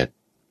เสียด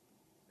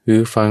คื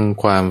อฟัง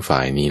ความฝ่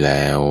ายนี้แ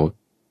ล้ว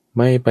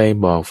ไม่ไป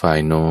บอกฝ่าย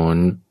โน้น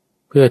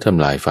เพื่อท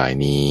ำลายฝ่าย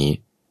นี้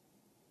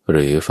ห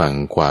รือฟัง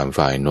ความ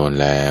ฝ่ายโน้น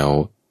แล้ว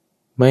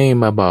ไม่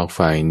มาบอก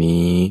ฝ่าย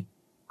นี้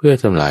เพื่อ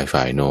ทำลาย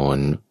ฝ่ายโน้น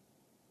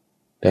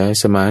แต่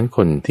สมานค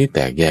นที่แต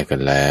กแยกกั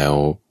นแล้ว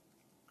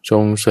ส่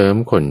งเสริม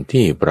คน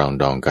ที่ปรอง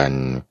ดองกัน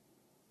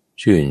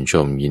ชื่นช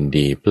มยิน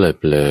ดีเพลิด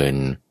เพลิน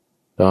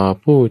ต่อ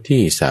ผู้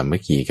ที่สามั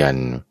คคีกัน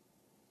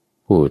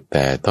พูดแ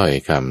ต่ถ้อย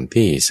คำ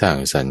ที่สร้าง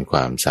สรรค์คว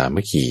ามสา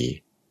มัคคี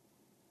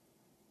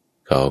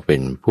เขาเป็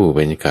นผู้เ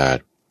ว้นขาด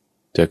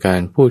จากกา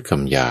รพูดค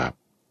ำหยาบ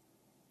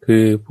คื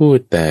อพูด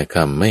แต่ค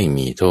ำไม่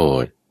มีโท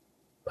ษ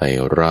ไพ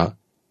เราะ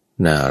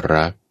น่า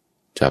รัก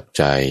จับใ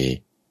จ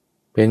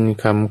เป็น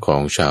คำขอ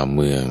งชาวเ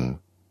มือง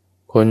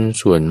คน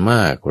ส่วนม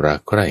ากรั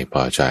กใคร่พ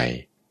อใจ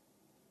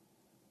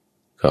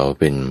เขา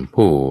เป็น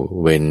ผู้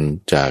เว้น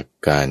จาก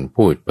การ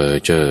พูดเพ้อ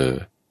เจ้อ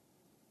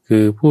คื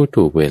อพูด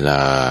ถูกเวล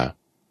า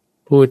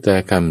พูดแต่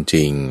คำจ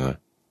ริง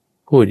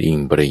พูดอิง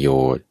ประโย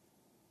ชน์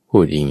พู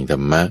ดอิงธร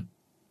รมะ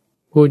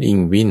พูดอิง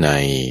วินั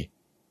ย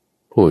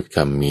พูดค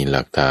ำมีห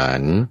ลักฐา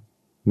น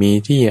มี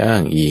ที่อ้า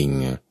งอิง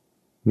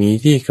มี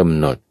ที่กำ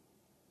หนด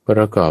ปร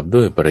ะกอบ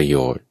ด้วยประโย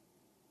ชน์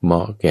เหม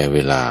าะแก่เว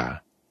ลา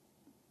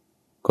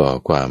ก่อ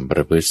ความปร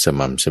ะพฤติส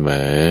ม่ำเสม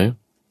อ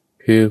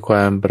คือคว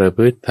ามประพ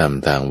ฤติธรรม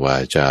ทางวา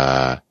จา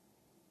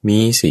มี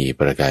4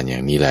ประการอย่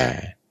างนี้แหละ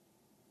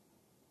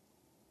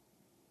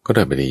ก็ไ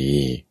ด้บดี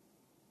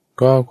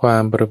ก็ควา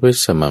มประพฤติ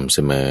สม่ำเส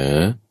มอ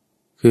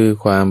คือ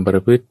ความปร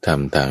ะพฤติธรรม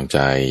ทางใจ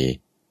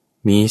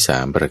มี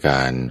3ประก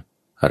าร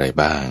อะไร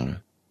บ้าง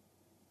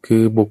คื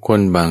อบุคคล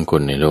บางค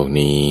นในโลก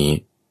นี้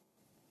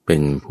เป็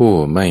นผู้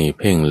ไม่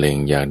เพ่งเล็ง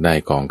อยากได้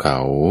ของเขา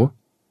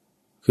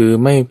คือ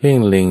ไม่เพ่ง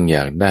เล็งอย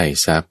ากได้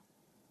ทรัพย์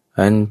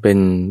อันเป็น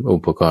อุ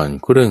ปกรณ์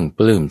เครื่องป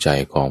ลื้มใจ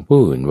ของผู้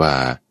อื่นว่า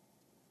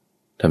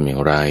ทำอย่า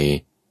งไร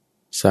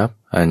ทรัพย์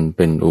อันเ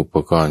ป็นอุป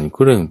กรณ์เค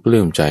รื่องป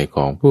ลื้มใจข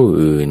องผู้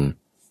อื่น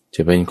จ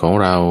ะเป็นของ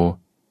เรา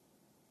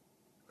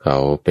เขา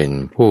เป็น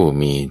ผู้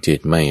มีจิต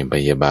ไม่พ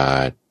ยาบา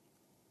ท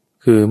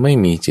คือไม่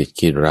มีจิต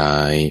คิดร้า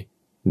ย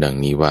ดัง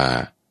นี้ว่า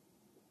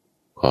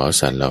ขอ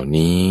สัตว์เหล่า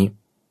นี้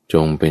จ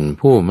งเป็น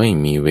ผู้ไม่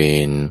มีเว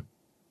ร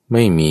ไ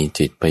ม่มี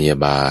จิตพยา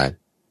บาท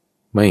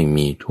ไม่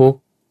มีทุกข์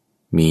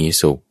มี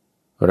สุข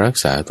รัก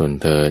ษาตน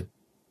เถิด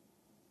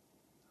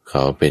เข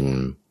าเป็น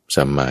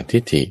สัมมาทิ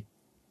ฏฐิ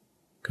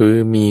คือ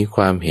มีค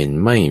วามเห็น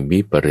ไม่วิ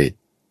ปริต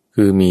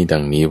คือมีดั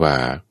งนี้ว่า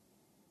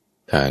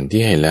ทาน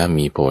ที่ให้แล้ว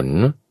มีผล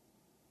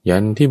ยั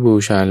นที่บู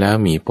ชาแล้ว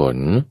มีผล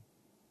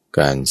ก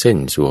ารเส้น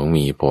สวง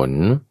มีผล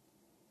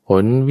ผ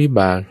ลวิ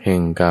บากแห่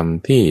งกรรม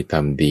ที่ท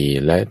ำดี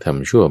และท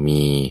ำชั่ว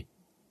มี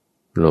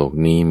โลก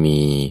นี้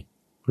มี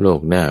โล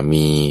กหน้า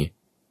มี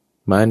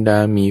มารดา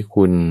มี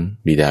คุณ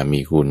บิดามี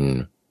คุณ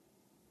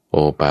โอ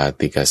ปา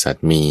ติกษัตริ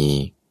ย์มี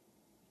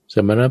ส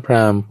มณพร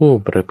าหมณ์ผู้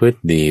ประพฤติ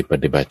ดีป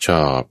ฏิบัติช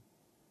อบ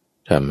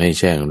ทำให้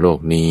แจ้งโลก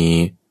นี้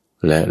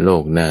และโล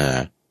กหน้า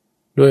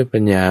ด้วยปั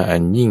ญญาอั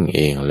นยิ่งเอ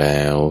งแล้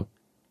ว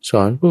ส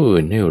อนผู้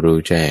อื่นให้รู้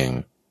แจ้ง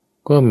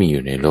ก็มีอ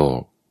ยู่ในโลก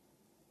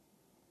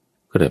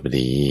ก็ได้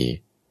ดี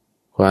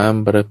ความ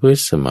ประพฤ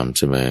ติสม่ำ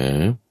เสมอ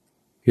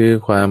คือ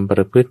ความปร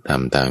ะพฤติธรร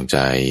มทางใจ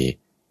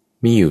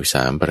มีอยู่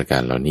3ประกา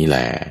รเหล่านี้แหล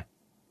ะ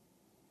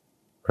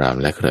พราหม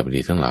ณ์และกระบ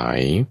ดีทั้งหลาย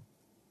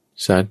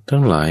สัตว์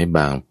ทั้งหลายบ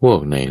างพวก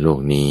ในโลก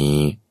นี้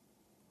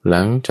ห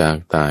ลังจาก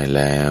ตายแ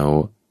ล้ว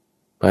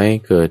ไป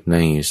เกิดใน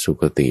สุ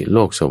คติโล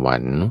กสวร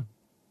รค์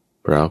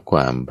เพราะคว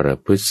ามประ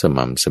พฤติส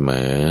ม่ำเสม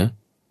อ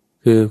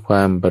คือคว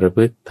ามประพ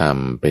ฤติธรรม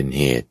เป็นเ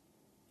หตุ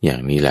อย่า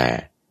งนี้แหละ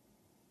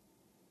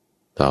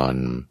ตอน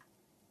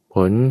ผ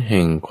ลแ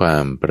ห่งควา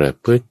มประ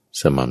พฤติ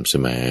สม่ำเส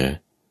มอ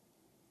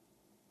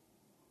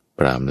พ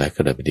ราหมณ์และก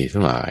ระบดี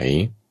ทั้งหลาย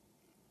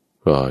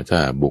ก็ถ้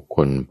าบุคค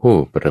ลผู้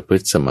ประพฤ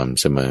ติสม่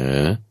ำเสมอ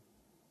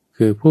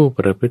คือผู้ป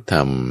ระพฤติธร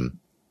รม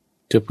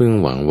จะพึง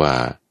หวังว่า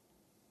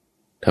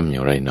ทำอย่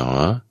างไรหนอ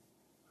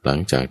หลัง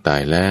จากตา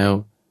ยแล้ว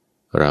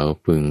เรา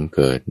พึงเ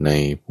กิดใน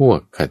พวก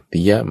ขัต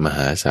ติยมห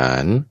าศา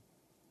ล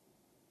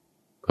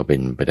ก็เป็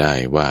นไปได้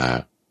ว่า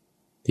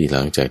ที่ห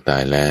ลังจากตา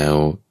ยแล้ว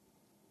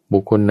บุ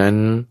คคลนั้น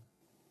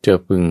จะ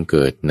พึงเ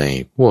กิดใน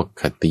พวก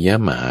ขัตติย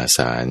มหาศ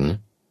าล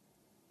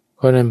เพ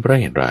ราะนั้นเพราะ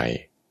เหตุไร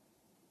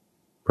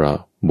เพราะ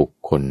บุค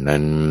คล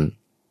นั้น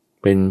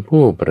เป็น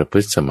ผู้ประพฤ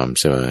ติสม่ำ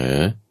เสมอ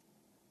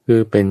คื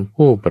อเป็น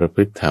ผู้ประพ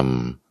ฤติธรรม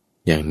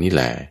อย่างนี้แ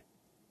หละ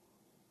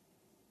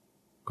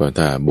ก็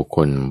ถ้าบุคค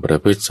ลประ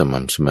พฤติส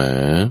ม่ำเสม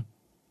อ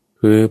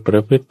คือปร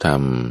ะพฤติธรร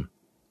ม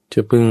จะ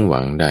พึงห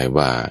วังได้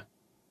ว่า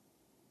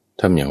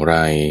ทำอย่างไร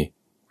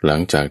หลั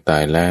งจากตา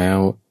ยแล้ว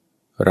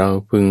เรา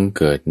พึง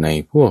เกิดใน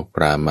พวกพ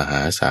ราหมณ์มห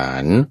าศา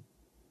ล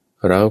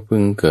เราพึ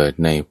งเกิด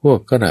ในพวก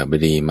กฤหบ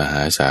ดีมห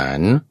าศาล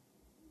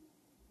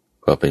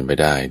ก็เป็นไป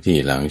ได้ที่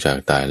หลังจาก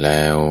ตายแ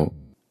ล้ว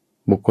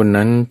บุคคล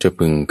นั้นจะ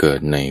พึงเกิด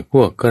ในพ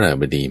วกกฤห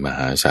บดีมห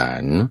าศา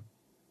ล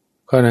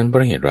ข้อนั้นเพร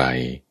าะเหตุไร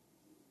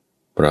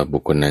เพราะบุ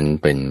คคลนั้น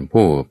เป็น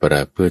ผู้ปร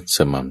ะพฤติส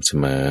ม่ำเส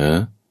มอ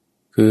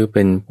คือเ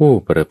ป็นผู้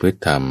ประพฤติ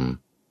ธรรม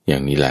อย่า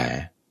งนี้แหละ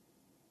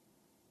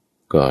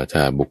ก็ถ้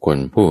าบุคคล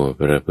ผู้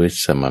ประพฤติ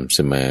สม่ำเส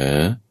มอ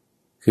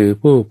คือ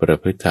ผู้ประ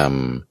พฤติธรรม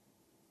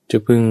จะ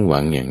พึงหวั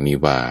งอย่างนี้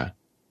ว่า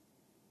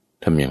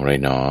ทำอย่างไร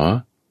หนอ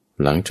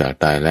หลังจาก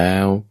ตายแล้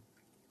ว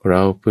เร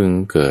าพึง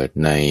เกิด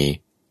ใน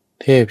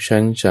เทพ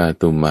ชั้นจา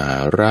ตุมหา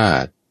รา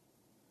ช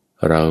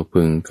เรา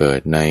พึงเกิ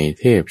ดใน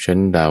เทพชั้น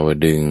ดาว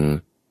ดึงส์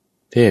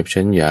เทพ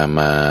ชั้นยาม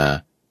า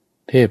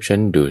เทพชั้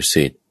นดุ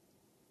สิต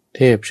เท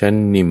พชั้น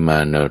นิมมา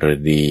นร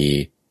ดี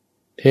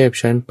เทพ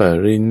ชั้นป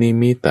รินิ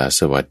มิตาส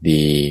วัส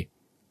ดี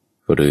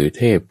หรือเ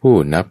ทพผู้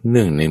นับเ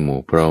นื่องในหมู่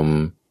พรหม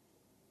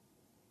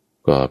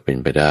ก็เป็น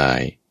ไปได้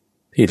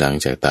ที่หลัง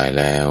จากตาย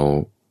แล้ว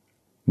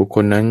บุคค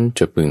ลนั้นจ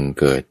ะพึง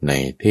เกิดใน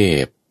เท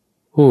พ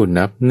ผู้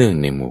นับเนื่อง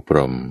ในหมู่พร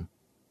หม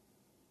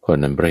คน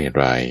นั้นเพราะเหตุ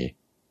ไร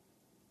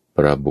เพ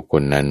ราะบุคค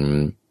ลนั้น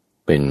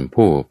เป็น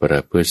ผู้ปร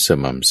ะพฤติส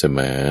ม่ำเสม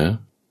อ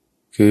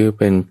คือเ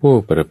ป็นผู้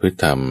ประพฤติ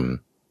ธรรม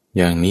อ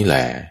ย่างนี้แหล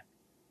ะ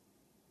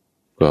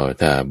ก็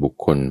ถ้าบุค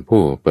คล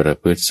ผู้ประ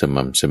พฤติส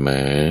ม่ำเสม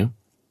อ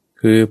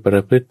คือปร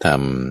ะพฤติธรร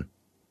ม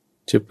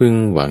จะพึง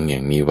หวังอย่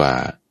างนี้ว่า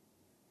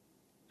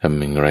ทำ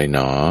อย่างไรหน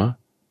อ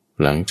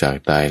หลังจาก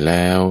ตายแ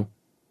ล้ว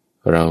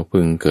เราพึ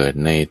งเกิด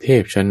ในเท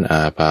พชั้นอ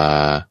าภา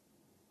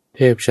เท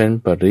พชั้น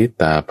ปริ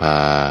ตาภา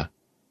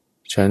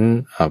ชั้น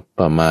อัปป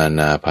มาน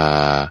าภา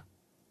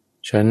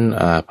ชั้น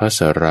อาภัส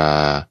รา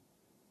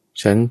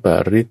ชั้นป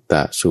ริตต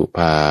สุภ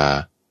า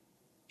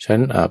ชั้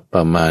นอัปป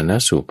มาน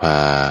สุภา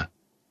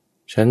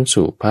ชั้น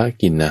สุภ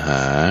กินห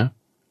า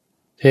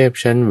เทพ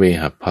ชั้นเว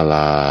หัพพล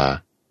า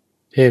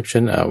เทพ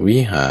ชั้นอวิ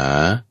หา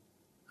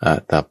อั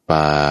ตตป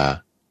า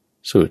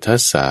สุทั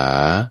สสา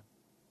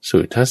สุ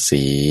ทัส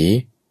สี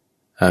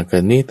อาก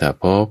นิท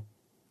ภพ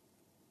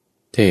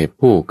เทพ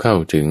ผู้เข้า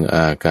ถึงอ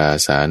ากา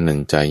สานัญ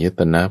จาย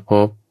ตนะภ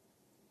พ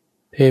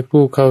เทพ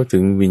ผู้เข้าถึ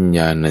งวิญญ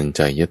าณัญ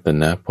จายต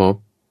นะภพ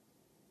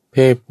เท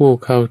พผู้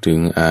เข้าถึง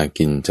อา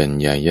กิญจัญ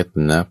ญายต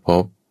นะภ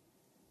พ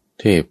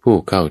เทพผู้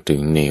เข้าถึ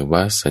งเนว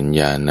สัญ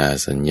ญานา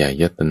สัญญา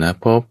ยตนะ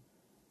ภพ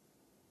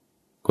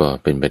ก็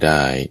เป็นไปไ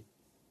ด้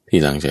ที่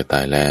หลังจากต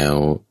ายแล้ว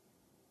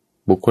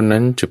บุคคล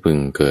นั้นจะพึง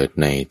เกิด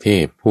ในเท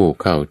พผู้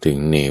เข้าถึง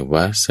เนว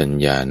สัญ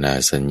ญานา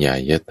สัญญา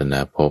ยตน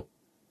ะภพ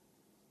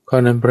ข้อ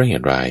นั้นเพราะเห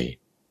ตุไร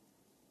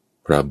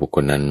เพราะบุคค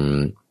ลนั้น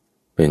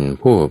เป็น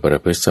ผู้ประ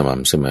พฤติสม่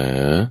ำเสมอ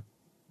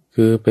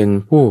คือเป็น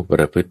ผู้ป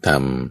ระพฤติธรร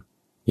ม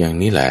อย่าง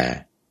นี้แหละ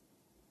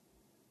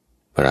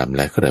พระแ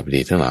ละขบ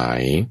ดีทั้งหลา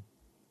ย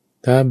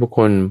ถ้าบุคค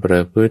ลปร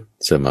ะพฤติ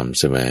สม่ำ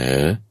เสมอ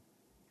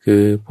คื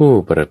อผู้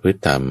ประพฤ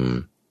ติธรรม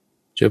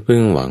จะพึ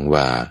งหวัง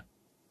ว่า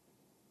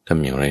ท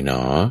ำอย่างไรหน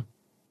อ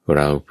เร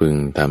าพึง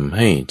ทำใ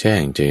ห้แจ้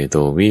งเจโต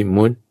วิ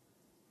มุตติ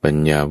ปัญ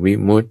ญาวิ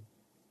มุตติ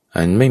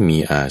อันไม่มี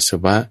อาส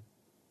วะ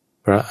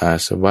เพราะอา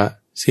สวะ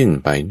สิ้น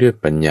ไปด้วย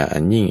ปัญญาอั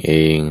นยิ่งเอ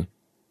ง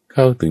เ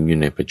ข้าถึงอยู่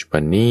ในปัจจุบั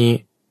นนี้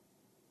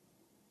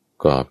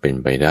ก็เป็น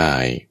ไปได้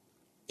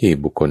ที่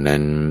บุคคล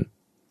นั้น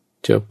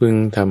จะพึง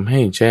ทำให้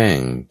แจ้ง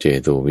เจ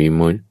โตวิ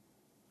มุตติ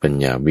ปัญ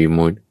ญาวิ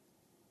มุตติ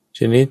ช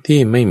นิด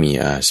ที่ไม่มี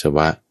อาสว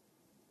ะ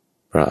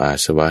เพราะอา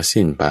สวะ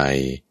สิ้นไป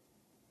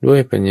ด้ว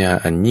ยปัญญา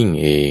อันยิ่ง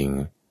เอง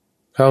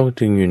เข้า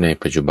ถึงอยู่ใน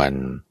ปัจจุบัน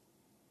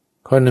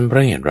ข้อนั้นเพร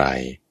าะเหตุไร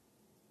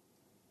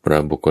เพรา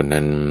ะบุคคล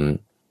นั้น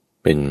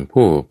เป็น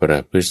ผู้ประ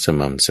พฤติส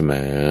ม่ำเสม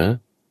อ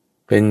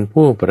เป็น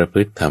ผู้ประพ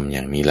ฤติธรรมอ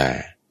ย่างนี้แหละ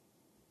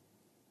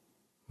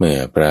เมื่อ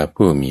พระ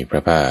ผู้มีพร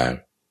ะภาค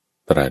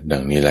ตรัสดั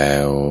งนี้แล้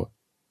ว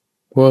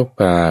พวกพ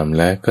ราหมณ์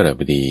และกฤ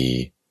บดี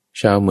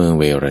ชาวเมือง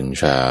เวรัญ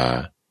ชา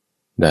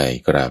ได้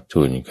กราบ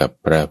ทูลกับ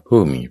พระผู้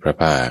มีพระ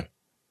ภาค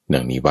ดั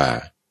งนี้ว่า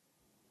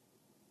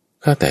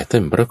ข้าแต่ท่า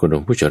นพระโคด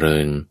มผู้เจริ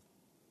ญ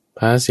ภ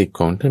าษิต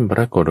ของท่านพร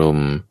ะโคดม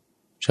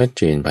ชัดเ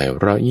จนไพ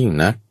เราะยิ่ง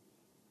นัก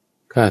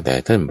ข้าแต่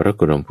ท่านพระโ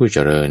คดมผู้เจ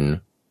ริญ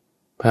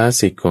ภา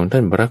ษิตของท่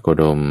านพระโค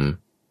ดม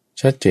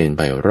ชัดเจนไ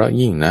พเราะ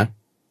ยิ่งนัก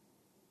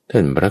ท่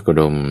านพระโค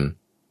ดม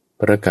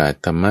ประกาศ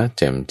ธรรมะแ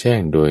จ่มแจ้ง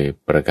โดย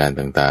ประการ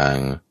ต่าง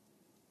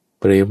ๆ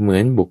เปรียบเหมื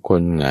อนบุคค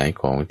ลหงาย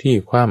ของที่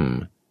คว่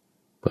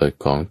ำเปิด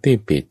ของที่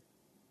ปิด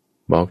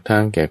บอกทา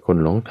งแก่คน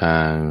หลงท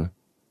าง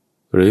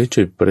หรือ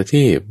จุดประ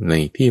ทีปใน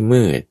ที่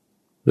มืด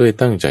ด้วย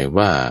ตั้งใจ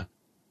ว่า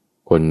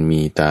คน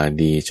มีตา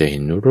ดีจะเห็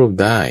นรูป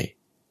ได้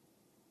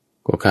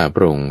ก็ข้าพ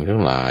ระองค์ทั้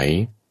งหลาย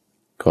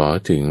ขอ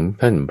ถึง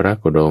ท่านพระ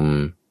โคดม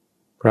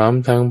พร้อม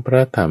ทั้งพร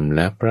ะธรรมแ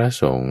ละพระ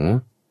สงฆ์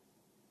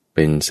เ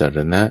ป็นสร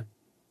ณะ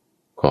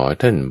ขอ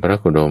ท่านพระ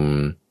โคดม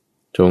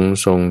จง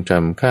ทรงจ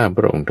ำข้าพ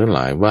ระองค์ทั้งหล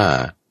ายว่า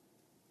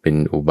เป็น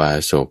อุบา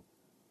สก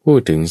ผู้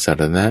ถึงส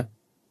รณะ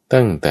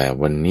ตั้งแต่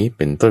วันนี้เ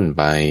ป็นต้น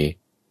ไป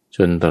จ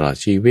นตลอด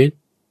ชีวิต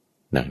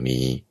ดัง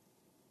นี้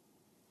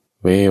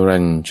เวรั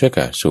ญชก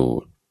สู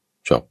ตร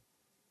จบ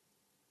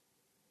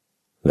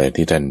และ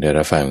ที่ท่านได้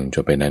รับฟังจ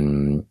บไปนั้น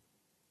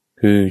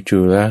คือจุ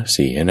ล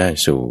สีหนา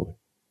สูตร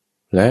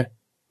และ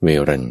เว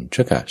รัญช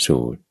กสู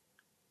ตร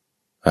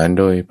อ่าน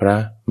โดยพระ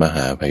มห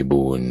าไพ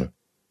บูลย์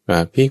อา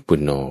ภิปุ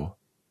ณโญ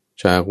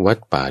จากวัด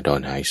ป่าดอ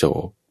นหายโศ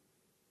ก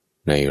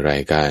ในรา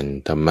ยการ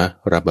ธรรม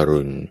รับอ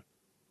รุณ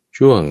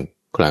ช่วง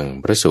คลัง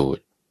พระสูต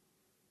ร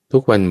ทุ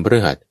กวันพฤ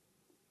หัส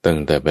ตั้ง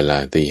แต่เวลา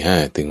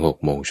 5:00 ถึง 6:00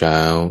 น.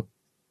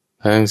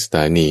ทางสถ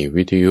านี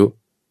วิทยุ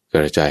ก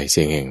ระจายเ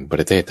สียงแห่งป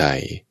ระเทศไท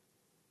ย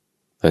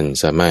ท่าน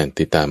สามารถ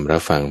ติดตามรั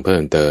บฟังเพิ่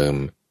มเติม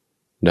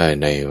ได้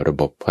ในระ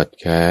บบพอด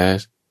แคส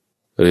ต์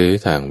หรือ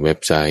ทางเว็บ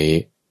ไซ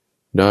ต์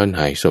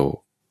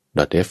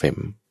donhaiso.fm